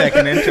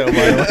 5-second intro, by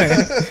the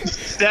way.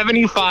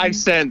 75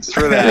 cents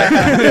for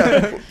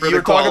that. For You the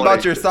were talking about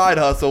quality. your side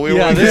hustle. We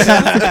Yeah, want this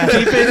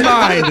is, keep in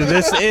mind,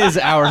 this is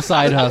our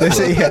side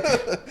hustle.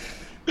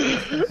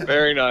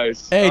 Very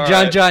nice. Hey, All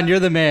John, right. John, you're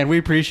the man. We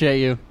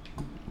appreciate you.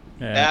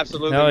 Yeah.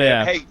 Absolutely. Hell man.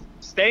 yeah. Hey,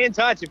 stay in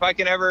touch. If I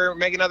can ever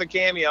make another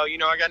cameo, I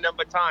got nothing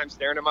but time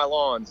staring at my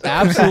lawn. So.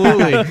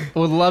 Absolutely.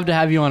 Would love to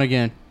have you on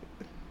again.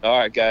 All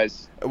right,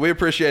 guys. We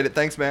appreciate it.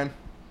 Thanks, man.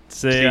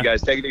 See See ya. you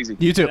guys. Take it easy.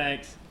 You too.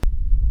 Thanks.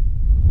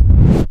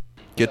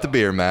 Get the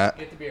beer, Matt.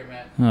 Get the beer,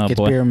 Matt. Oh, Get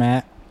boy. the beer,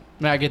 Matt.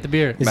 Matt, get the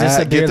beer. Is Matt,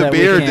 this a beer get the that we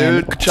beer,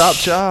 can- dude. Chop,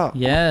 chop.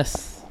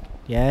 Yes.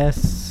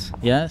 Yes.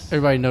 Yes.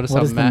 Everybody notice What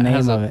how is the Matt name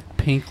has of a it?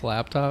 pink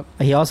laptop?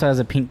 He also has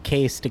a pink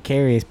case to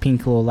carry his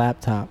pink little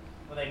laptop.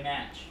 Well, they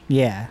match.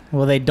 Yeah.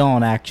 Well, they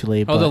don't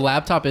actually. Oh, But the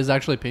laptop is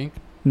actually pink?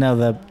 no,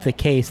 the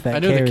case that I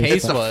knew the carries case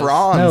It's a was.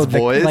 Franz, No,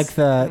 boys. like What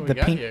the do we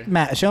got pink. here?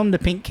 Matt, show him the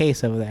pink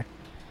case over there.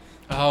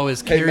 Oh,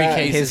 his Hey, carry Matt,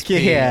 case is His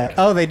pink. yeah.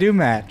 Oh, they do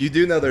match. You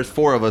do know there's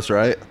 4 of us,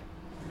 right?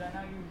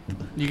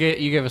 You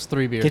gave us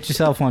 3 beers. Get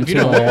yourself one If you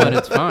too. don't want Aaron. one,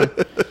 it's fine.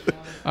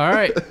 All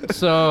right,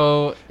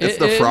 so It's it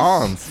the is-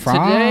 Franz. Today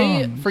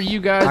Franz. for you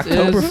guys is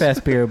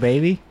Oktoberfest beer,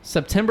 baby.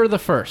 September the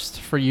 1st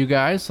for you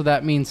guys. So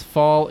that means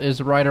fall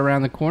is right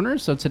around the corner.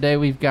 So today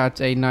we've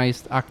got a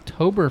nice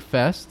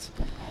Oktoberfest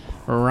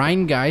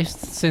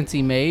Rheingeist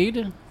Cincy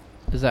made.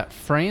 Is that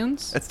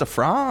Franz? It's the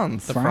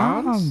Franz. The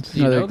Franz. Franz? Do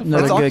you know the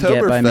Another It's good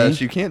get by me.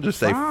 Oktoberfest. You can't just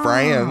say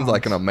Franz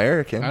like an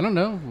American. I don't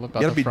know about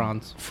gotta the be-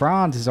 Franz.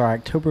 Franz is our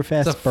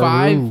Oktoberfest It's a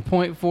brew.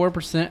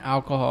 5.4%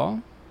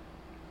 alcohol.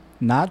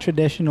 Not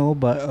traditional,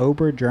 but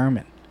Ober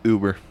German.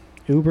 Uber.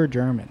 Uber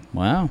German.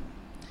 Wow.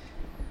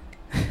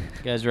 You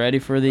guys ready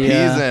for the? He's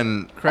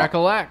in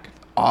Crack-a-lack.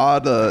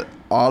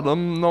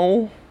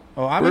 autumnal.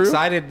 Oh, I'm Brew?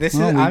 excited. This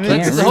Well, is. we I'm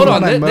can't. this is Hold what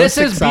on. I'm This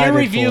most is beer excited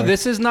review. for.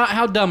 This is not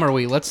how dumb are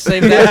we. Let's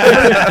save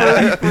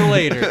that for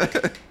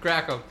later.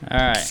 Crack 'em. All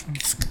right.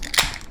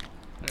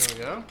 There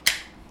we go.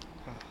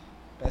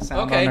 Best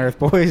sound Okay. on earth,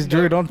 boys.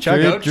 Drew, don't chug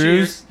Drew, it.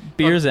 Drew's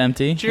beer's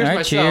empty. cheers All right,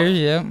 myself. cheers.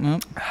 Yep.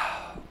 Yep.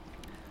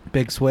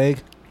 Big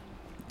swig.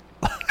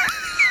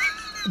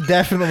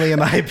 Definitely an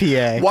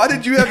IPA. Why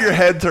did you have your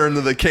head turned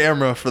to the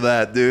camera for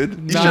that, dude?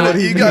 You Not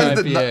should've- even you guys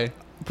an did IPA.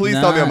 Please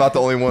tell me I'm not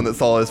the only one that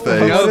saw his face.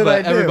 What No, did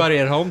I but do? everybody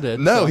at home did.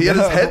 No, so. he had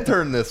his head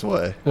turned this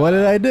way. What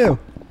did I do?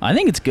 I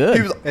think it's good.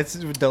 He was, It's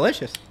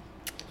delicious.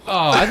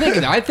 Oh, I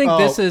think Oh,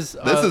 this is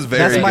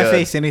very That's my good.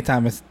 face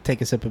anytime I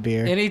take a sip of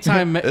beer.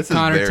 anytime This is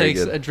Connor very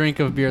takes good. a drink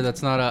of beer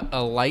that's not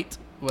a light,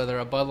 whether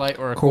a Bud Light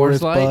or a Coors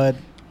Coors Light, Bud.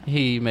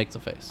 he makes a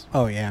face.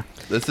 Oh yeah,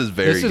 this is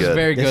very This good. is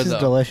very this good is though.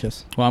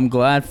 delicious. Well, I'm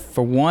glad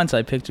for once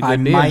I picked a good I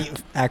beer.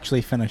 might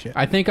actually finish it.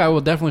 I think I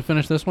will definitely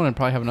finish this one and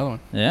probably have another one.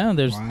 Yeah,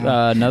 there's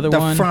Wow. another the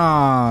one.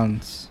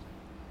 Franz.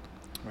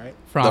 Right?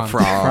 The Franz.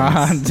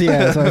 Franz.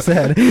 Yeah, that's what I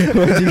said.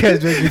 Why you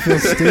guys make me feel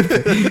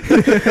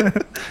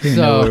stupid? You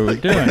know what we're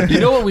doing. You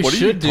know what we What are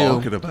you should do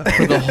talking about?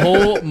 for the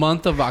whole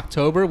month of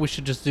October? We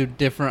should just do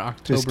different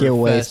Oktoberfest. Just get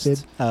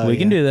wasted. Oh, we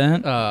can do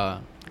that.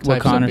 What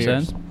What Connor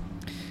said.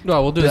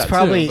 No, we'll do There's that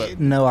probably too. But,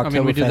 no Oktoberfest I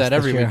mean, we do that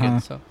every this year, weekend. huh?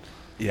 So.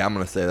 Yeah, I'm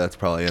gonna say that's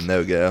probably a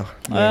no-go.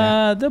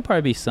 Yeah. There'll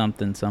probably be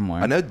something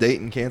somewhere. I know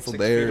Dayton canceled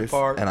 6 feet theirs,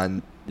 apart. and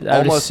I'm I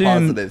would almost assume-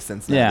 positive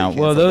Cincinnati. Yeah, well,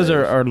 canceled those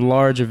theirs. are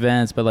large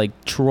events, but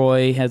like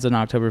Troy has an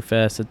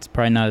Oktoberfest. It's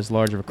probably not as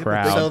large of a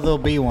crowd. So there'll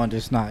be one,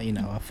 just not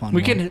a fun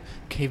We one. can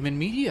Caveman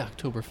Media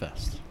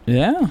Oktoberfest.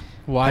 Yeah.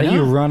 Why How do not?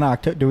 you run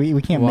October?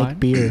 We can't Why? make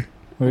beer.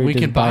 We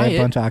just can buy a it.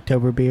 bunch of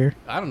October beer.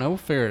 I don't know. We'll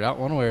figure it out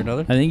one way or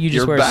another. I think you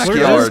just Your wear back- We're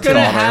Backyard, just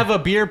gonna Connor. have a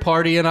beer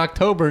party in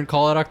October and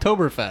call it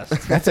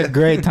Oktoberfest. That's a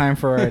great time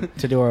for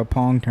to do our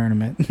pong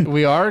tournament.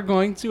 We are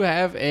going to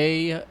have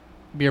a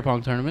beer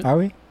pong tournament. Are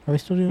we? Are we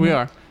still doing? We that?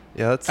 are.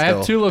 Yeah, that's I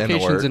have still two in the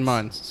locations in works.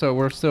 mind, so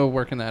we're still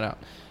working that out.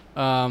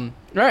 All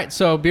right,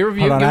 so beer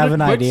review. Hold on, give I it have a an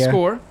quick idea.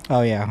 score.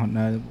 Oh yeah,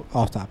 no,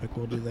 off topic.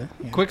 We'll do that.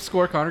 Yeah. Quick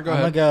score, Connor. Go I'm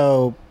ahead. gonna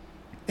go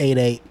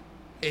 8-8.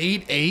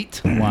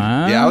 8-8.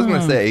 Wow. Yeah, I was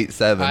gonna say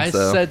 8-7. I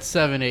so said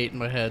 7-8 in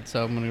my head,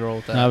 so I'm gonna roll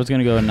with that. I was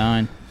gonna go a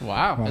 9. Wow,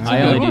 Wow. that's a I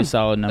good only one. do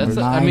solid numbers.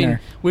 That's I mean,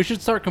 Niner. we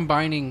should start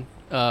combining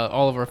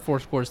all of our 4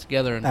 scores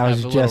together and I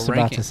was have the just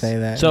little about to rankings. say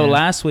that. So yeah.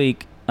 last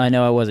week, I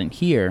know I wasn't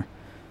here.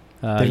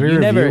 Did we you review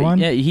never, one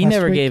yeah, he last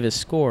never week? gave a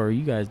score.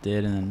 You guys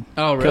did, and then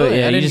Oh, really?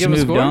 Yeah, I you didn't just give a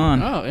moved score?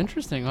 on. Oh,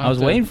 interesting. I was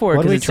waiting for it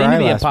What did because we it seemed to try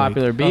be a last week?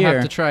 popular I'll beer.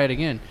 have to try it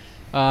again.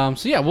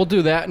 So yeah, we'll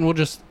do that, and we'll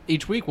just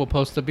each week we'll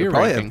post the we beer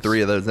probably rankings. have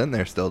 3 of those in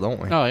there still, don't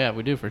we? Oh yeah,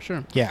 we do for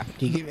sure. Yeah,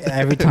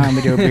 every time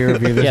we do a beer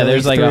review, there's Yeah, at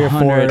there's least like 3 or 4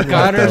 100.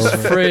 Connor's left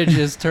over. fridge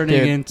is turning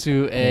Dude.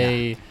 into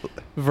a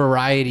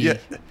variety. Yeah.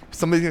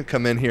 Somebody's gonna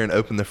come in here and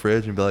open the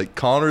fridge and be like,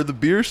 "Connor, the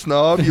beer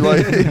snob, you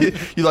like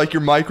you like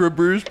your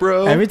microbrews,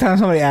 bro?" Every time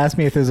somebody asks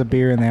me if there's a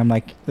beer in there, I'm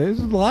like, there's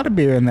a lot of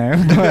beer in there.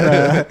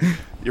 But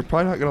You're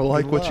probably not gonna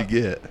like what you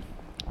get.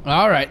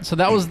 All right, so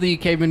that was the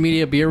Caveman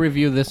Media beer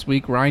review this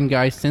week. Ryan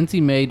Guy, since he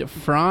made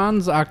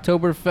Franz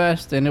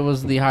Oktoberfest, and it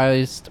was the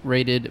highest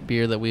rated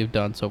beer that we've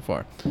done so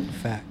far.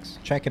 facts.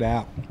 Check it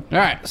out. All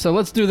right, so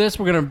let's do this.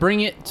 We're going to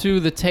bring it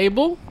to the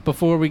table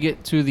before we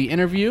get to the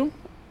interview.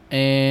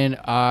 And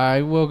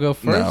I will go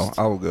first.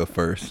 No, I will go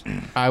first.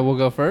 I will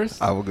go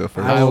first. I will go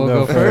first. I will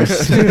go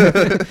first.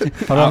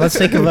 Hold on, let's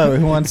take a vote.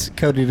 Who wants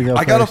Cody to go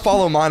first? I gotta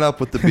follow mine up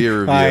with the beer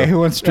review. All right, who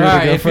wants Drew All to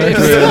right, go if, first?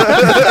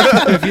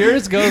 if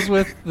yours goes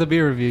with the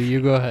beer review, you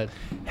go ahead.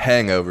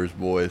 Hangovers,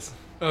 boys.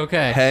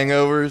 Okay.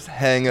 Hangovers.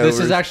 This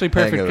is actually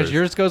perfect because hangovers.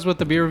 yours goes with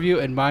the beer review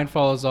and mine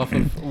follows off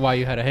of why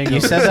you had a hangover. You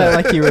said that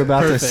like you were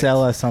about Perfect. to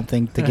sell us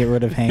something to get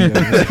rid of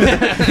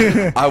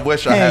hangovers. I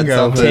wish I had Hangovers.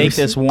 something. Take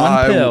this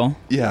one pill.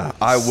 Yeah,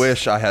 I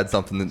wish I had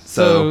something.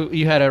 So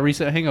you had a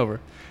recent hangover.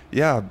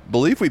 Yeah, I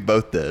believe we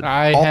both did.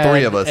 I All had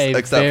 3 of us, a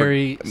except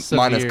very for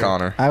minus severe-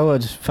 Connor. I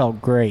was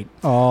felt great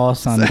all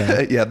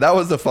Sunday. Yeah, that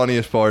was the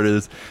funniest part.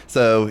 Is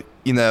so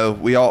we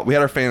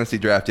had our fantasy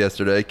draft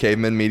yesterday,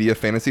 Caveman Media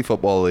Fantasy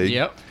Football League.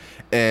 Yep.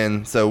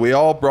 And so we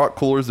all brought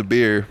coolers of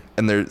beer,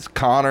 and there's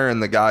Connor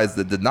and the guys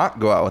that did not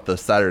go out with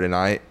us Saturday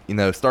night,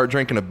 start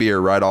drinking a beer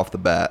right off the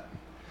bat.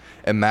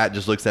 And Matt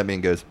just looks at me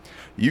and goes,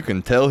 "You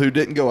can tell who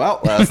didn't go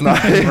out last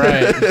night."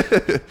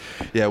 Right.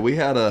 Yeah, we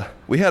had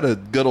a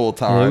good old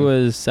I time.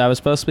 was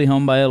supposed to be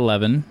home by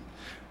 11.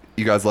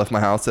 You guys left my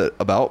house at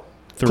about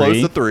 3.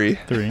 close to 3.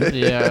 3.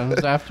 Yeah, it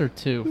was after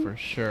 2 for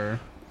sure.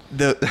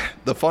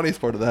 The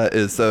funniest part of that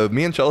is, so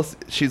me and Chelsea,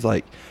 she's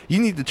like, "You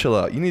need to chill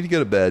out. You need to go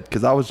to bed,"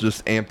 because I was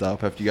just amped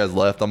up after you guys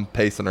left. I'm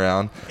pacing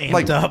around.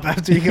 Amped up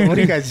after you get. What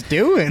are you guys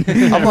doing?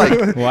 I'm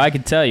like, Well, I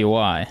could tell you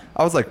why.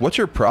 I was like, "What's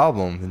your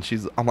problem?"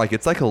 And I'm like,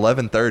 "It's like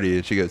 11:30,"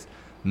 and she goes,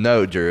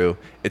 "No, Drew,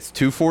 it's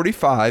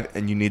 2:45,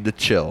 and you need to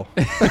chill."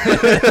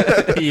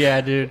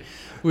 Yeah, dude.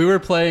 We were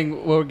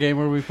playing. What game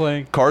were we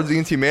playing? Cards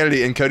Against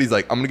Humanity, and Cody's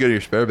like, "I'm gonna go to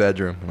your spare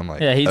bedroom," and I'm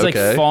like, Yeah, he's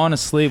okay. like falling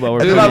asleep while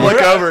we're And then I playing.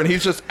 look over, and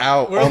he's just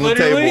out We're on the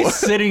literally table.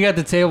 sitting at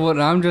the table, and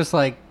I'm just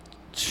like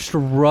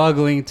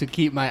struggling to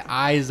keep my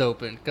eyes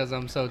open because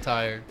I'm so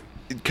tired.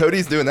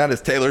 Cody's doing that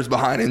as Taylor's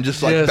behind him,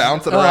 just like Just-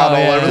 bouncing around oh, all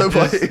yeah, over the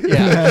just- place.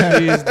 Yeah,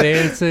 he's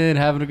dancing,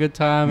 having a good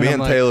time. Me I'm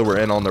and like, Taylor were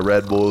in on the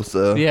Red Bull,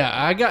 so Yeah,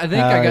 I think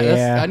Oh, I got.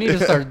 yeah. I need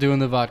to start doing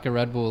the vodka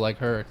Red Bull like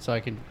her, so I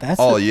can. That's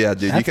Oh, a- yeah,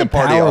 dude, you that's can a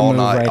party power all move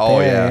night. Right Oh,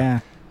 there, yeah.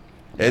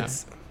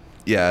 It's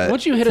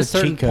Once you hit a It's a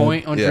certain cheat code.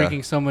 point on Yeah.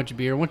 drinking so much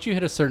beer, once you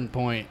hit a certain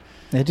point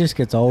It just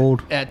gets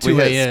old. at we 2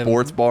 hit a.m.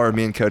 sports bar.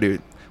 Me and Cody,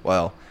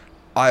 well,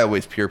 I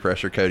always peer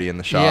pressure Cody in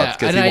the shots Yeah,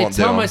 because and he I won't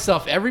do tell them.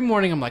 myself every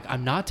morning, I'm like,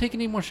 I'm not taking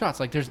any more shots.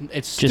 Like, it's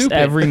Just stupid.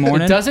 every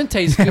morning? It doesn't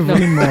taste good.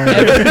 Every morning.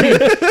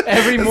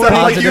 Every It's morning.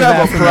 like you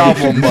have a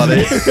problem,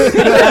 buddy.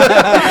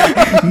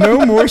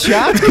 No more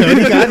shots,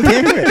 Cody. God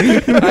damn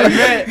it.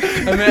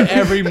 I meant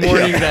every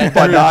morning that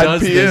By Drew 9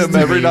 does this p.m. to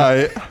every me.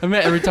 night. I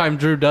meant every time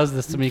Drew does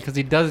this to me because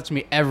he does it to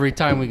me every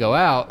time we go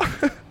out.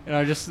 And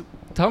I just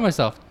tell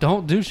myself,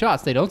 don't do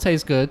shots. They don't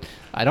taste good.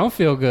 I don't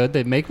feel good.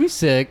 They make me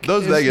sick.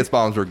 Those Vegas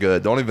bombs were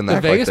good. Don't even The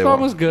act Vegas like they bomb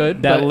were. was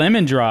good. That but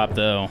lemon drop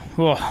though.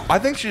 Ugh. I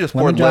think she just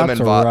Lemon poured lemon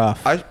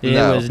drops are rough. It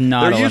was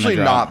not a They're lemon usually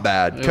drop. not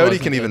bad. It Cody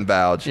wasn't can good. even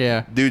vouch.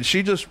 Yeah. Dude,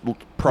 she just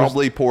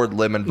probably poured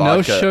lemon no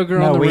vodka. sugar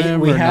No, on the we rim.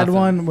 we or had nothing.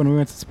 one when we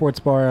went to the sports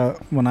bar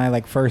when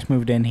I first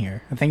moved in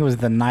here. I think it was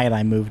the night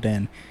I moved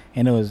in,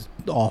 and it was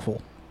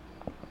awful.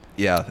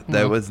 Yeah,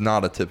 that was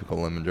not a typical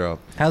lemon drop.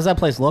 How's that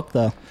place look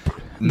though?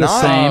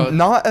 Not, same.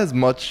 not as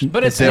much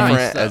But it's different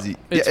nice, though. as you.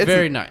 It's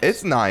very nice.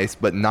 It's nice,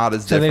 but not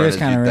as So they different just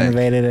as kind you of think.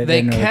 renovated it. They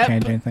Didn't really kept.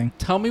 change anything.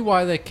 Tell me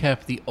why they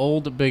kept the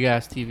old big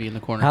ass TV in the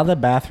corner. How the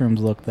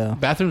bathrooms look though?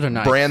 Bathrooms are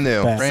nice. Brand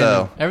new. Brand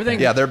So new. Everything-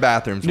 Yeah, their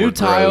bathrooms New were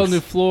tile, gross. new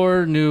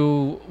floor,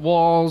 new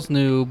walls,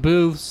 new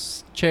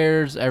booths,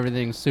 chairs.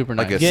 Everything's super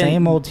nice. Like a-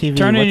 Same old TV.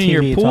 Turn What it into TV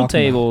your you pool talking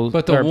table.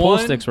 But the or pool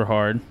one- sticks were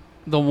hard.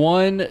 The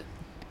one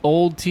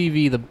old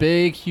TV, the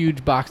big,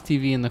 huge box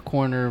TV in the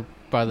corner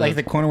by about? the Like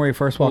the corner where you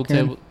first pool walk in.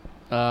 table.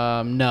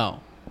 No,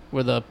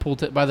 where the pool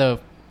by the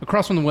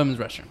across from the women's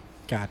restroom.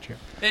 Gotcha.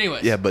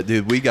 Anyways, Yeah, but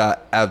dude, we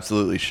got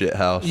absolutely shit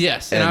house.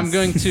 yes, and I'm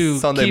going to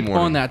Sunday keep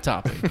morning. on that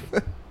topic,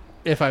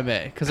 if I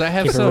may, because I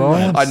have Keep it some.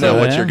 rolling. I know So,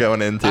 what yeah. you're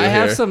going into I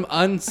have here. some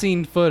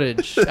unseen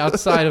footage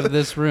outside of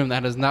this room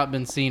that has not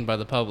been seen by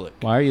the public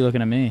Why are you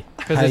looking at me?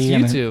 because How it's you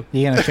gonna- YouTube.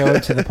 You gonna show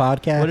it to the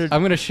podcast?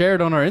 I'm going to share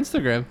it on our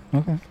Instagram.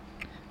 Okay.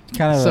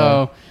 Kind of.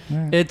 So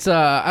alright. it's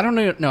I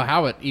don't know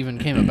how it even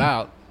came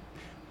about.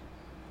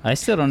 I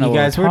still don't know You what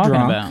guys we're were talking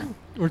drunk. about.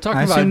 We're I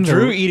talking about assume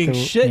Drew the- eating the-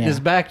 shit in yeah. his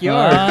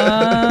backyard.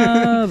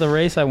 Ah, the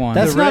race I won.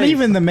 That's the not race.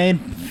 even the main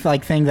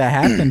thing that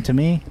happened to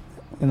me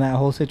in that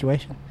whole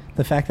situation.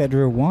 The fact that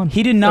Drew won.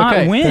 He did not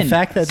Okay. the win.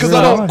 fact that Because Drew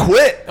I don't won.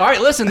 quit. All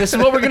right, listen, this is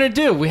what we're going to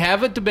do. We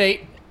have a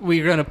debate.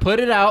 We're going to put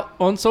it out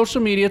on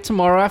social media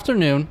tomorrow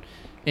afternoon,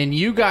 and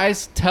you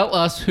guys tell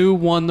us who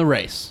won the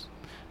race.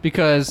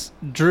 Because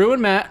Drew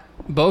and Matt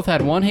both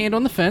had one hand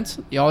on the fence.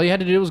 All you had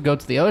to do was go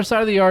to the other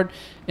side of the yard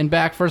and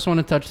back. First one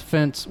to touch the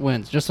fence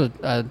wins. Just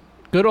a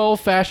good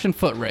old-fashioned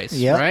foot race,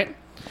 Yep. right?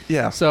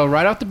 Yeah. So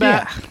right off the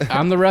bat,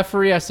 I'm the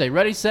referee. I say,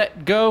 ready,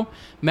 set, go.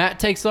 Matt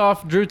takes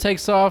off. Drew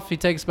takes off. He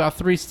takes about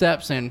 3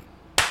 steps and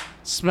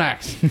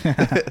smacks.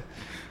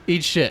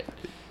 Eat shit.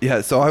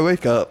 Yeah, so I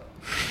wake up.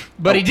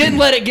 But he didn't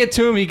let it get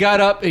to him. He got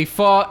up, he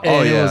fought, and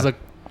Oh, yeah.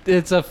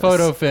 it's a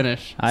photo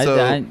finish. So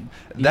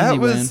that easy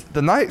was win.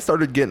 the night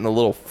started getting a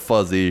little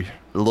fuzzy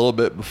a little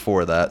bit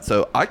before that.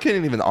 So I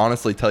couldn't even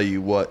honestly tell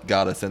you what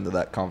got us into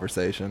that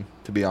conversation,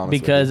 to be honest.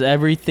 because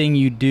everything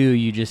you do,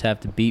 you just have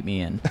to beat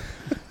me in.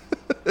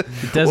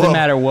 It doesn't Well,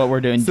 matter what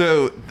we're doing.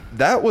 So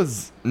that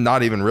was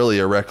not even really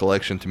a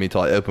recollection to me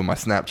till I opened my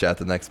Snapchat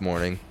the next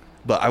morning.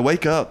 But I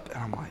wake up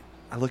and I'm like,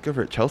 I look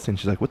over at Chelsea and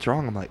she's like, "What's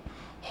wrong?" I'm like,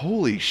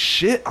 "Holy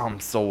shit, I'm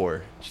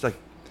sore." She's like,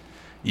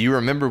 "You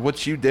remember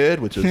what you did?"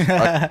 Which is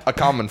a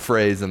common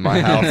phrase in my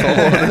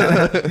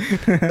household.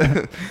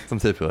 Some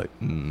typically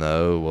like,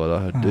 "No, what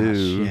I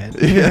do."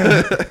 shit.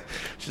 Yeah.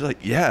 She's like,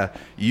 "Yeah,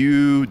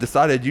 you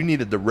decided you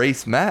needed to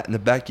race Matt in the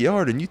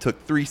backyard and you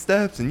took 3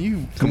 steps and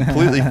you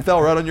completely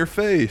fell right on your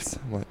face."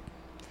 I'm like,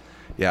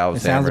 "Yeah, I It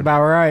was sounds hammered."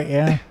 about right.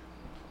 Yeah.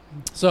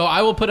 So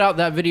I will put out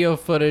that video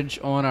footage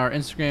on our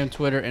Instagram,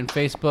 Twitter, and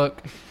Facebook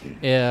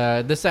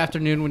this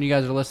afternoon when you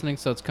guys are listening.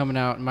 So it's coming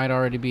out. It might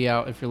already be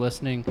out if you're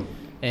listening.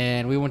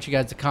 And we want you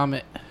guys to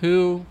comment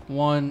who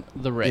won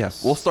the race. Yeah,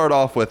 we'll start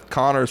off with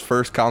Connor's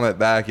first comment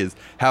back is,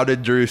 "How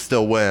did Drew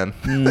still win?"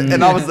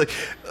 And I was like,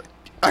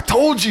 "I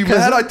told you,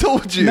 man. I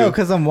told you." No,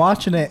 because I'm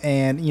watching it,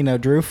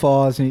 and Drew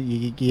falls, and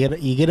you get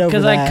over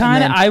 'Cause that. I and kinda-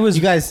 then I was-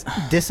 you guys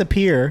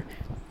disappear,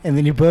 and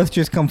then you both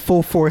just come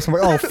full force. I'm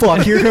like, oh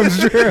fuck, here comes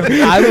Drew.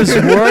 I was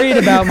worried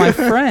about my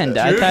friend.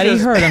 I thought he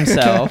hurt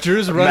himself.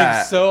 Drew's running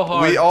Matt, so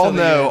hard. we all to the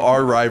know end.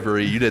 our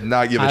rivalry. You did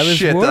not give a I was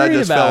shit that I worried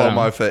just about fell on him.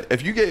 my face.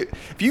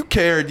 If you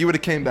cared, you would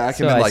have came back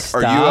So and been I like,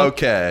 "Are you stopped.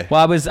 okay?"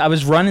 Well, I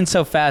was running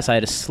so fast, I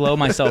had to slow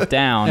myself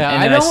down, Yeah,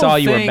 and then I don't saw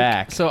you were think-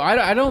 back. So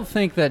I don't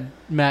think that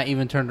Matt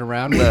even turned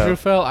around when No. Drew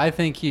fell. I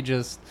think he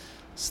just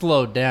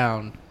slowed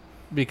down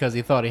because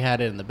he thought he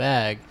had it in the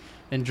bag.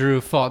 And Drew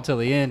fought till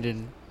the end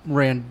and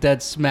ran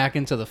dead smack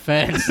into the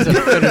fence to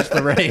finish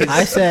the race.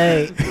 I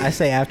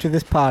say after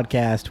this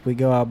podcast, we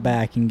go out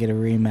back and get a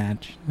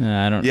rematch.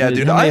 I don't. Yeah,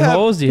 dude, How many I have-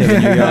 holes do you have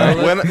in your yard?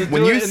 When- Let's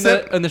when do you it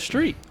said- in the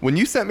street. When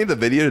you sent me the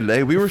video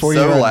today, we were Before you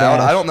so got loud.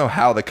 dashed. I don't know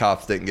how the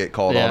cops didn't get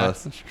called on Yeah,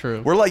 us. that's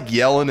true. We're like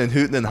yelling and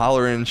hooting and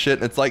hollering and shit,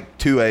 and it's like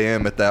 2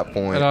 a.m. at that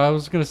point. And I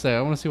was gonna say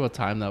I want to see what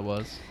time that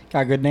was.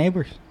 Got good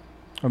neighbors,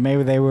 or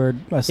maybe they were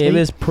asleep. It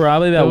was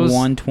probably about It was-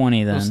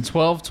 1:20 It then. was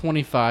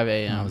 12:25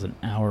 a.m. That was an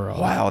hour off.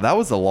 Wow, that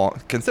was a long.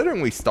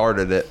 Considering we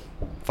started at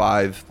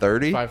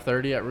 5:30.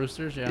 5:30 at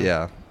Roosters. Yeah.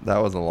 Yeah, That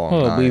was a long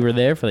Well, night. we were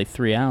there for like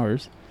 3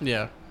 hours.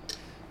 Yeah.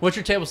 What's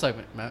your table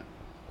segment, Matt?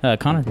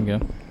 Connor can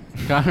go.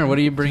 Connor, what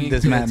are you bringing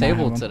Does to Matt the not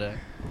table have one? today?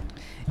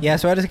 Yeah,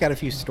 so I just got a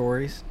few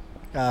stories.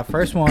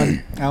 First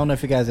one, I don't know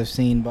if you guys have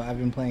seen, but I've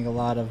been playing a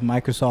lot of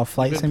Microsoft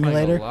Flight We've been playing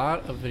Simulator. a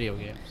lot of video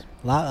games.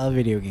 A lot of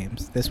video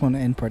games. This one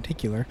in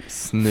particular.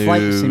 Snooze.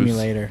 Flight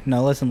Simulator.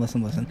 No, listen. The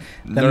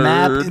Nerd.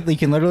 map, you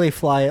can literally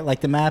fly it.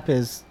 Like, the map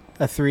is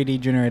a 3D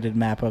generated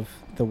map of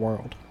the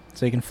world.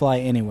 So you can fly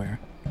anywhere.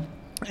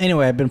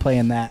 Anyway, I've been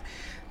playing that.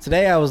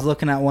 Today I was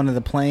looking at one of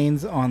the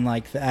planes on,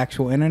 like, the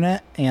actual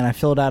internet, and I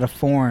filled out a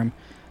form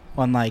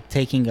on, like,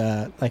 taking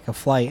a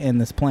flight in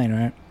this plane,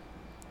 right?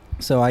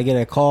 So I get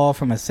a call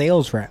from a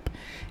sales rep,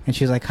 and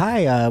she's like,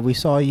 "Hi, we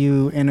saw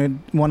you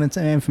wanted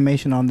some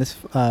information on this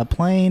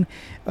plane.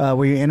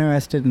 Were you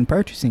interested in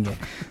purchasing it?"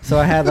 So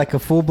I had like a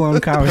full blown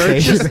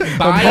conversation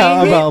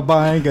buying about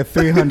buying a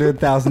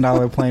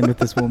 $300,000 plane with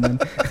this woman.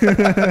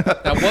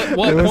 At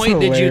what It was point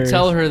did you hilarious.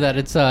 tell her that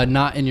it's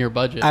not in your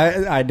budget?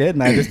 I did,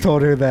 and I just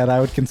told her that I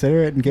would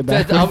consider it and get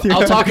back. I'll with you.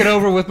 talk it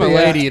over with my Yeah.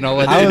 lady, and I'll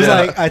let I you was know.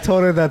 like, I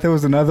told her that there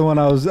was another one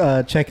I was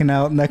checking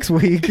out next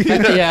week.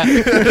 Yeah,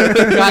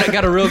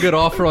 got a real good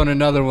offer on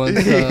another one.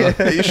 So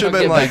You should have I'll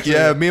been get like, back to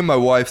yeah, you. me and my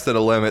wife set a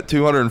limit,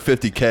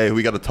 $250K.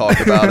 We got to talk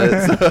about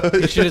it.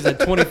 You should have said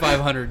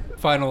 2,500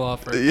 final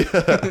offer. So,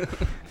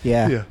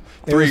 yeah. Yeah,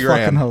 it $3 was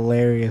grand. fucking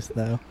hilarious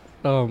though.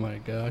 Oh my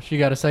gosh! You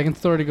got a second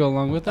story to go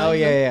along with that? Oh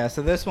yeah.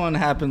 So this one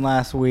happened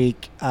last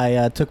week.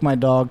 I took my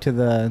dog to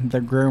the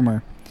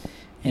groomer,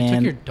 You took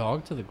and your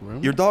dog to the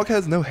groom. Your dog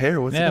has no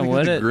hair. What's Yeah, he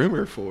what the it-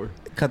 groomer for?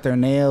 cut their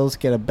nails,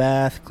 get a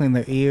bath, clean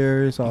their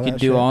ears, all You that could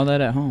do shit. all that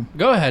at home.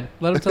 Go ahead.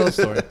 Let him tell the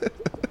story.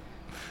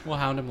 We'll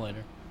hound him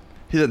later.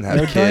 He doesn't have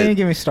No, don't even kids.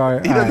 get me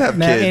started. He doesn't have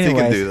kids. He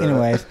can do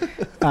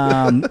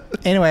that.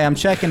 Anyway, I'm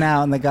checking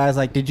out, and the guy's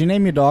like, "Did you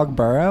name your dog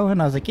Burrow?" And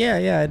I was like,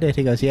 "Yeah, I did."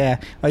 He goes, "Yeah.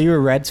 Are you a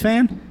Reds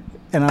fan?"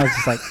 And I was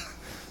just like,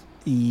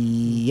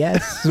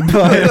 "Yes,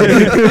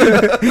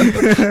 but."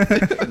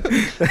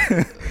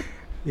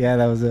 Yeah,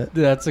 that was it.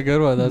 That's a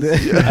good one. That's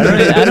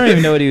I don't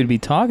even know what he would be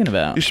talking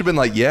about. You should have been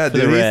like, yeah, For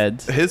the dude.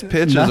 Reds. His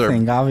pitches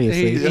Nothing, are.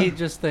 obviously. he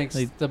just thinks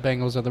the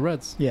Bengals are the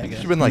Reds. Yeah. I You guess.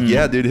 should have been like, Hmm.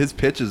 yeah, dude. His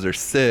pitches are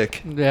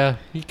sick. Yeah,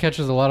 he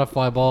catches a lot of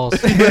fly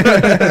balls. All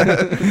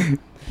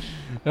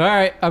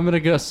right, I'm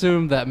going to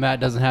assume that Matt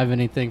doesn't have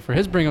anything for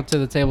his bring up to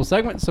the table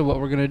segment. So what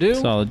we're going to do?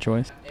 Solid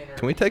choice.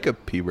 Can we take a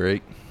pee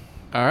break?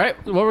 All right,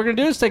 what we're going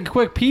to do is take a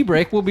quick pee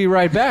break. We'll be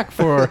right back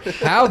for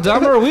How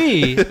Dumb Are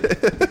We?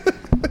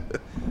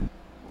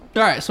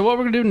 All right, so what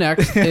we're going to do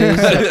next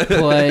is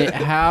play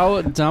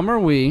How Dumb Are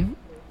We?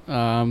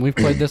 We've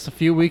played this a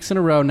few weeks in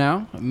a row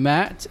now.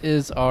 Matt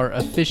is our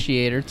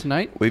officiator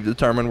tonight. We've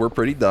determined we're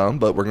pretty dumb,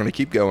 but we're gonna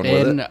keep going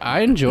with And it. I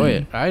enjoy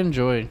it. I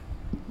enjoy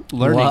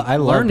learning. Well, I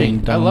love being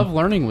I dumb. love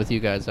learning with you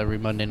guys every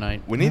Monday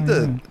night. We need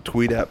to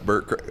tweet at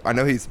Bert. I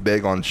know he's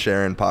big on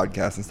sharing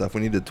podcasts and stuff.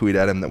 We need to tweet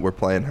at him that we're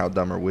playing How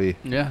Dumb Are We?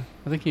 Yeah,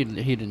 I think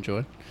he'd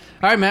enjoy it.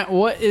 All right, Matt,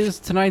 what is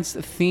tonight's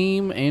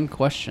theme and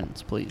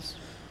questions, please?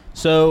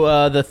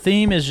 So the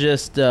theme is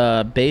just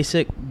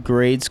basic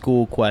grade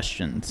school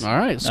questions. All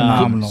right, so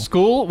Phenomenal.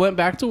 school went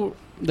back to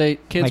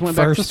kids Like went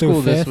back to first through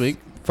school this fifth? week.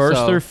 First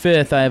So, through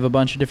fifth, I have a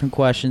bunch of different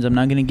questions. I'm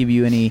not going to give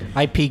you any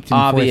I peaked in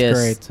obvious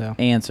fourth grade,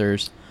 so.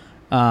 answers.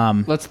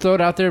 let's throw it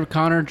out there.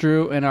 Connor,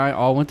 Drew, and I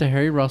all went to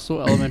Harry Russell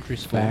Elementary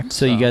School. Facts.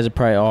 So you guys are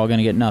probably all going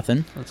to get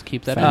nothing. let's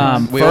keep that in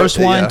Facts. mind. We First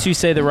all- one yeah. to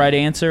say the right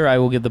answer, I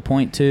will give the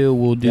point to.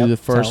 We'll do Yep, the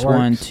that's how it first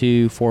one works.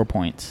 to 4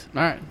 points.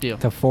 All right, deal.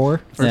 To 4.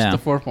 First Yeah. to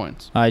 4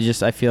 points. I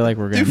feel like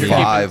we're Do going to be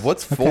 5.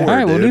 What's 4? All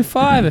right, we'll dude? do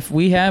 5 if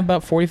we have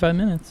about 45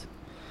 minutes.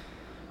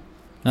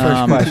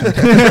 First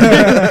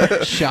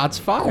question. Shots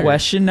fired.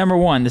 Question number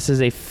 1. This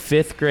is a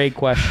 5th grade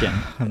question.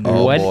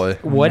 Oh, what boy.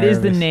 What is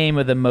the Nervous. name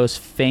of the most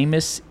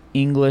famous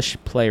English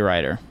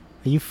playwriter?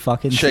 Are you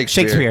fucking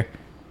Shakespeare.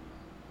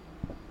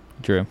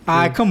 Drew.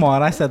 Come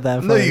on, I said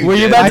that No, first. you Were you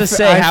did. about I to fi-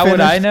 say, I how would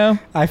I finished- know?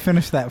 I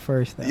finished that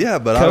first. Though. Yeah,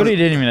 but Cody I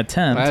didn't even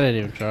attempt. I didn't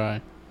even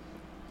try.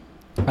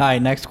 All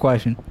right, next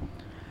question.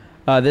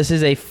 This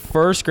is a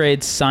first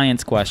grade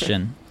science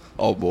question.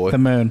 oh boy, The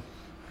moon.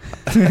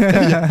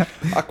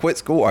 I quit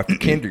school after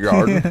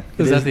kindergarten.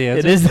 Is that the answer?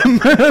 It is the moon.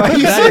 Are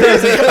you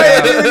serious?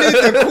 I didn't even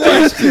need the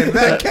question. That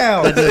That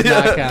counts. does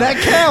not count. That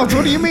counts.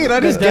 What do you mean? I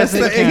just guessed the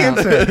doesn't count.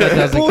 answer. That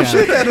doesn't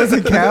Bullshit. count. That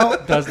doesn't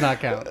count. Does not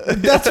count.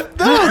 That's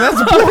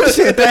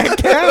bullshit. That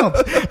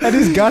counts. I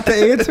just got the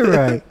answer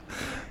right.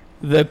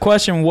 The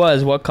question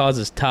was, what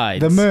causes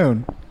tides? The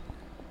moon.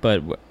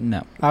 But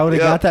no. I would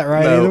have Yep. got that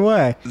right No. either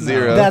way.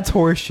 0. That's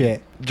horseshit.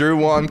 Drew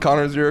 1,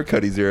 Connor 0,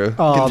 Cody 0.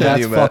 Oh, Continue,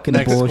 that's Matt. fucking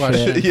Next bullshit.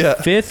 question. Yeah.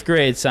 5th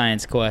grade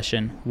science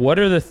question. What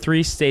are the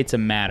 3 states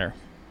of matter?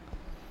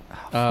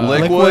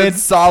 Liquid, Liquid.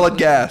 solid,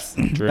 gas.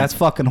 Drew. That's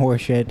fucking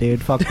horseshit,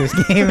 dude. Fuck this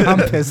game. I'm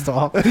pissed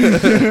off.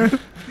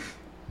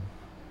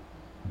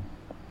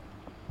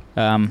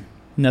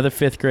 Another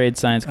 5th grade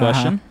science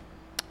question.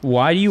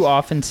 Why do you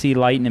often see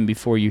lightning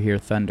before you hear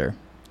thunder?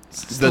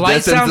 The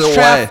distance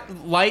away.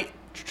 Light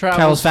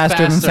Travels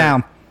faster than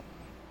sound.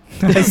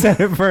 I said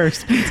it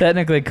first.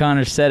 Technically,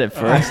 Connor said it I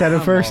first. said it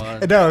Come first. on.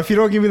 No, if you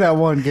don't give me that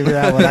one, give me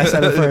that one. I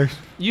said it first.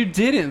 You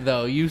didn't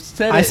though. You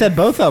said. I it. said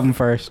both of them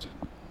first.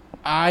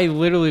 I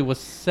literally was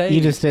saying.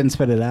 You just didn't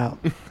spit it out.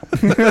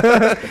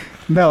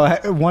 No,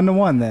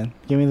 1-1 then.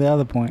 Give me the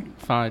other point.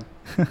 fine.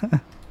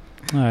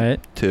 All right.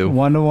 2.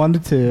 1-1 to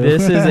 2.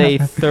 This is a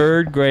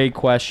third grade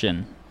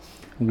question.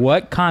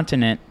 What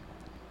continent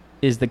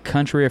is the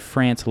country of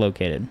France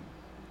located?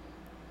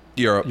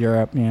 Europe.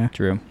 Europe, yeah.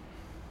 Drew.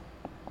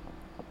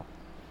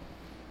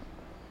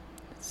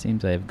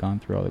 Seems I have gone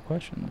through all the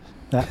questions.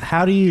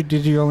 How did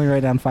you only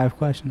write down 5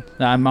 questions?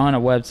 I'm on a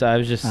website. I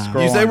was just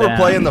scrolling You say we're down.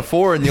 playing the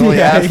 4 and you only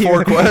Yeah, asked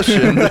 4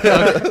 questions.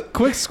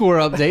 Quick score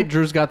update.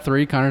 Drew's got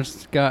 3.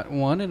 Connor's got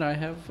 1, and I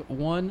have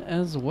 1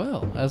 as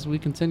well. As we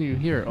continue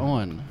here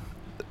on.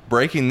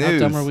 Breaking How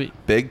news. dumb are we?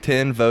 Big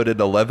Ten voted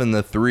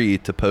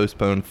 11-3 to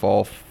postpone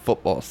fall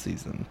football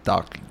season. I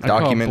call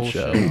Document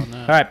bullshit show. on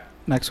that. All right.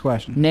 Next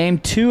question. Name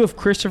 2 of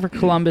Christopher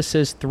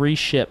Columbus's 3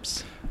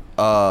 ships.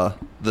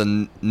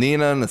 The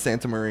Nina and the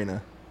Santa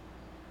Marina.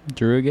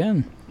 Drew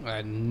again.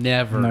 I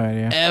never, No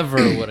idea. ever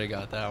would have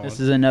got that one. This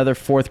is another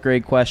 4th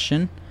grade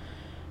question.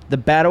 The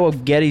Battle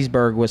of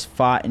Gettysburg was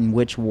fought in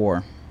which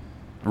war?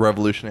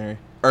 Revolutionary.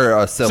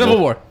 Or Civil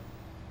War.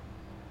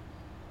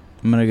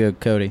 I'm going to go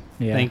Cody.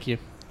 Yeah. Thank you.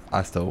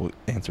 I still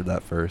answered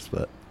that first,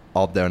 but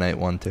I'll donate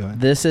 1 to it.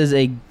 This is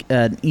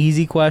an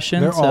easy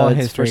question, They're so all it's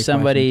history for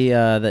somebody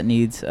that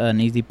needs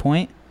an easy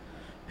point.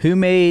 Who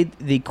made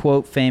the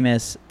quote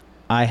famous,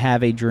 "I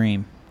have a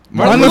dream"?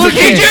 Martin Luther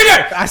King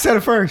Jr. I said it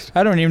first.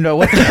 I don't even know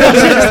what the hell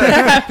just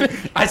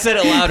happened. I said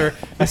it louder.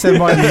 I said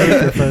Martin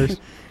Luther first.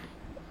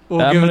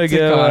 We'll I'm give going it to to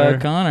go Connor.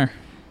 Connor.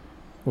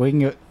 We can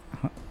go.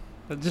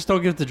 Just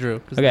don't give it to Drew.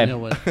 'Cause Okay. then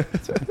he'll win.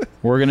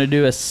 We're going to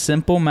do a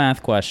simple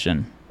math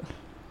question.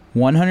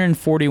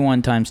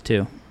 141 times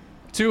 2.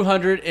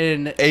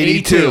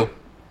 282.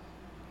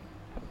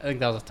 I think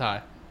that was a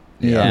tie.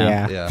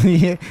 Yeah.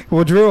 Yeah.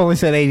 Well, Drew only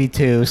said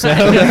 82, so.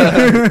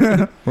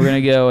 We're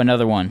going to go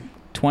another one.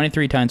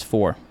 23 times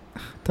 4.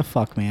 The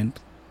fuck, man?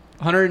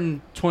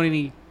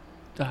 120.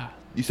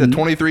 You said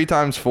 23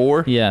 times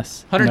 4?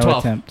 Yes. 112. No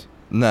attempt.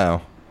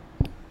 No.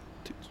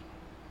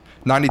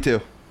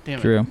 92. Damn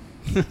it. Drew.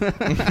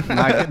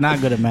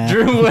 Not good at math.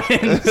 Drew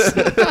wins.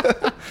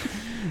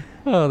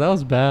 Oh, that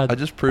was bad. I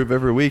just prove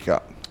every week I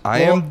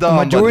Well, am dumb,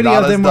 majority but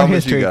not of them as are dumb as you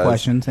history guys.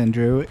 questions, and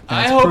Drew.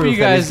 I has hope proof you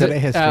that he's guys good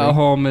at history. at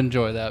home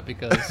enjoy that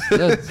because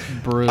that's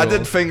brutal. I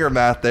did finger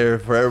math there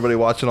for everybody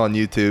watching on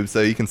YouTube,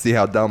 so you can see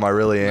how dumb I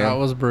really That am.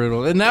 was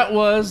brutal. And that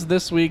was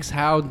this week's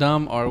How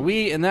Dumb Are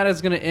We? And that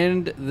is going to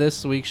end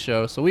this week's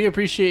show. So we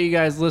appreciate you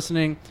guys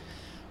listening.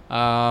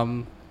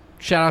 Shout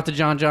out to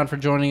John for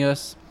joining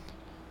us.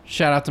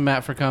 Shout out to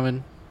Matt for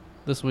coming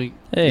this week.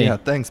 Hey. Yeah,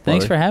 thanks, buddy.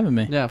 Thanks for having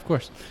me. Yeah, of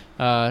course.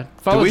 Do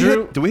Follow we,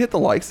 Drew. hit, do we hit the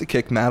likes to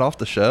kick Matt off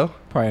the show?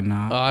 Probably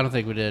not. Oh, I don't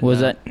think we did.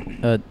 Was no.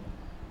 that?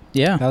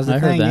 Yeah, That was the I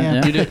heard thing,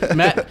 that. yeah. You did.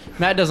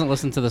 Matt doesn't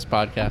listen to this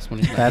podcast when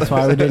he's not. That's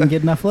why we didn't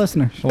get enough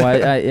listeners.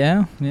 Why?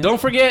 Yeah. Don't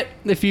forget,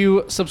 if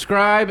you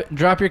subscribe,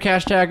 drop your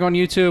cash tag on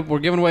YouTube. We're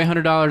giving away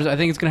 $100. I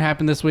think it's going to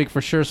happen this week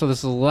for sure. So this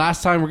is the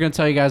last time we're going to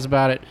tell you guys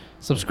about it.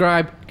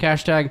 Subscribe,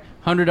 cash tag,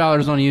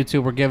 $100 on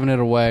YouTube. We're giving it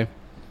away.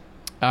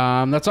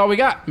 That's all we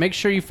got. Make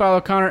sure you follow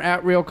Connor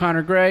at Real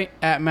Connor Gray,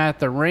 at Matt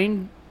the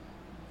Rain,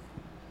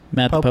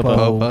 Matt the Popo.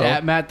 Popo.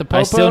 at Matt the Popo.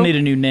 I still need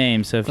a new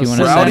name, so if you Let's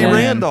want to Rowdy send that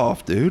in,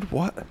 Randolph, dude.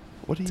 What do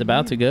you it's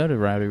about to go to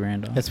Rowdy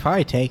Randolph. It's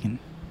probably taken.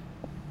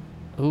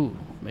 Ooh,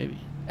 maybe.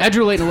 At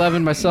Drew Layton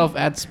 11, myself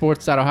at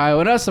Sports.Ohio,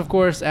 and us, of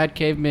course, at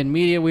Caveman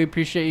Media. We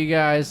appreciate you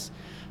guys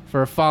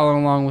for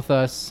following along with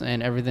us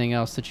and everything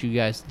else that you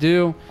guys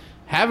do.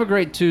 Have a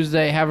great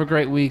Tuesday. Have a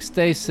great week.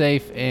 Stay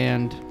safe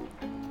and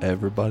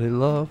Everybody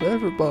love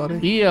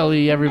everybody.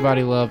 ELE,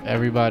 everybody love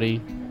everybody.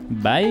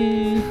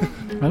 Bye.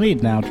 I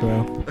need an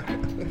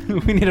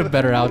outro. We need a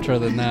better outro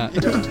than that.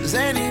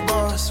 Zany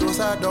boss,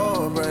 suicide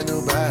door, brand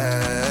new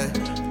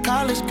bag.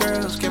 College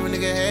girls, give a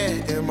nigga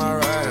head in my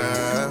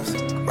raps.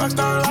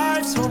 Rockstar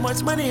life, so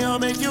much money, I'll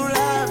make you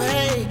laugh.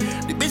 Hey,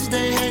 the bitch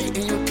they hate,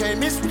 and you can't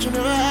miss what you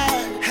never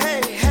had.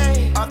 Hey,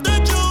 hey, off the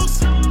juice,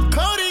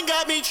 coding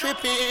got me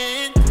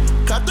tripping.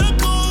 Cut the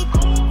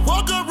coupe,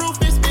 Walker roof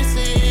is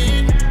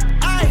missing.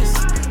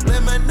 Ice,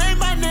 lemonade,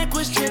 my neck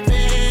was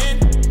tripping.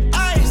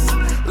 Ice,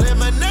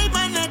 lemonade,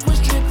 my neck was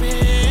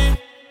tripping.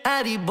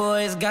 Addy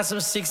boys got some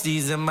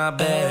 60s in my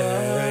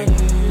bag.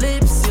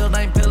 Lips sealed,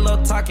 ain't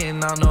pillow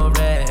talking on no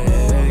rag.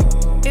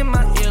 In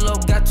my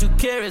earlobe, got 2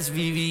 carats,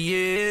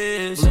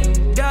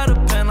 VVS. Got a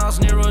penthouse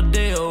near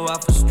Rodeo,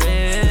 out for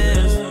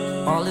stress.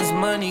 All this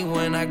money,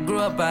 when I grew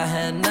up, I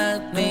had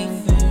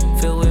nothing.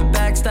 Filled with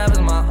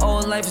backstabbing, my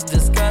whole life is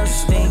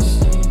disgusting.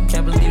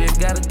 Can't believe it,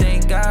 gotta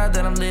thank God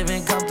that I'm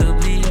living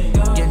comfortably.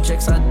 Getting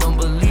checks, I don't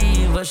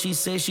believe, but she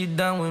say she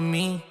done with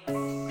me.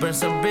 Burn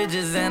some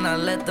bridges and I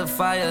let the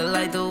fire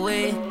light the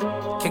way.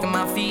 Kicking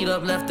my feet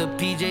up, left the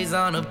PJs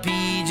on a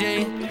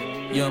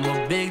PJ. Yeah, I'm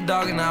a big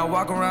dog and I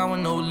walk around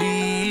with no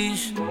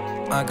leash.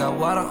 I got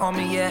water on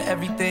me, yeah,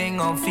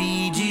 everything on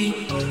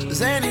Fiji.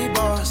 Zany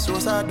boss,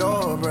 suicide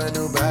door, brand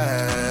new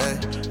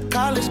bag.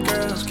 College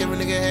girls, give a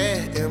nigga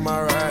head in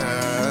my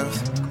raps.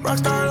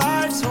 Rockstar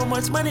life, so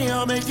much money,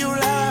 I'll make you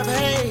laugh.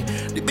 Hey,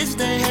 the bitch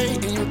they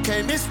hate, and you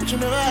can't miss what you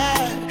never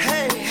had.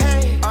 Hey,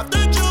 hey, off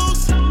the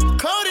juice,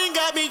 coding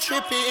got me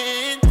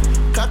tripping.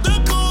 Cut the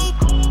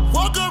coupe,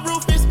 Walker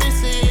roof is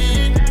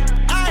missing.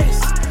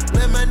 Ice,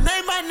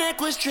 lemonade, my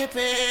neck was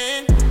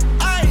tripping.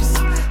 Ice,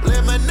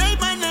 lemonade,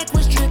 my neck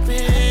was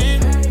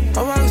tripping.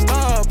 A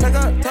rockstar, pack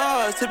up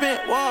doors,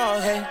 tipping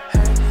walls, hey.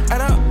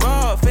 Add up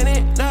raw,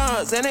 finish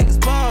nuts, and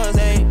expose,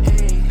 hey.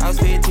 I was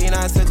 15,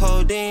 I took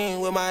codeine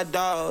with my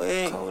dog,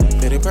 hey.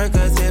 Pretty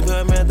Percocet,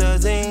 put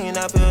methazine,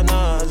 I feel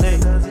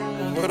nauseous.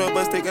 Put up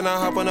a stick and I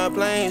hop on a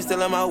plane,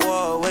 still in my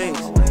wallways.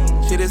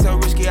 Shit is so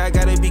risky, I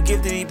gotta be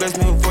gifted. He blessed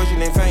me with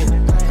fortune and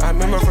fame. I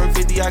remember from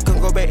 50, I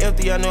couldn't go back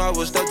empty. I knew I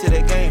was stuck to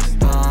the game.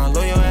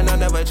 Loyal and I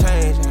never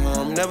change.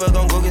 I'm never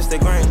gonna go against the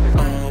grain.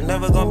 I'm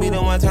never gonna be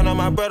the one turn on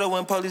my brother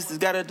when police just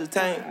gotta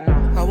detain.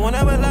 I won't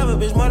ever love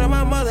a bitch more than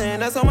my mother,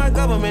 and that's on my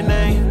government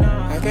name.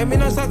 I can't be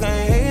no sucker, I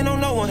ain't hating on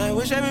no one. I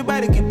wish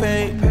everybody get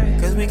paid,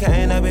 cause we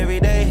can't up every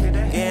day,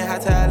 getting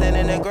hot talent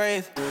in the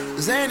grave.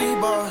 Zany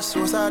boss,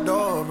 suicide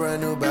door,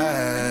 brand new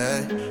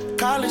bag.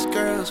 College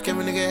girls, give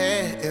a nigga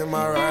head in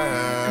my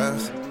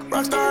raps.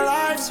 Rockstar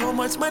life, so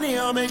much money,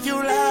 I'll make you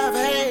laugh.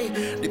 Hey,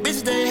 the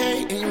bitch they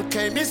hate, and you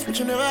can't miss what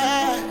you never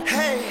had.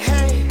 Hey,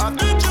 hey, off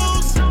the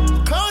juice,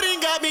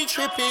 coding got me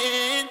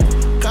tripping.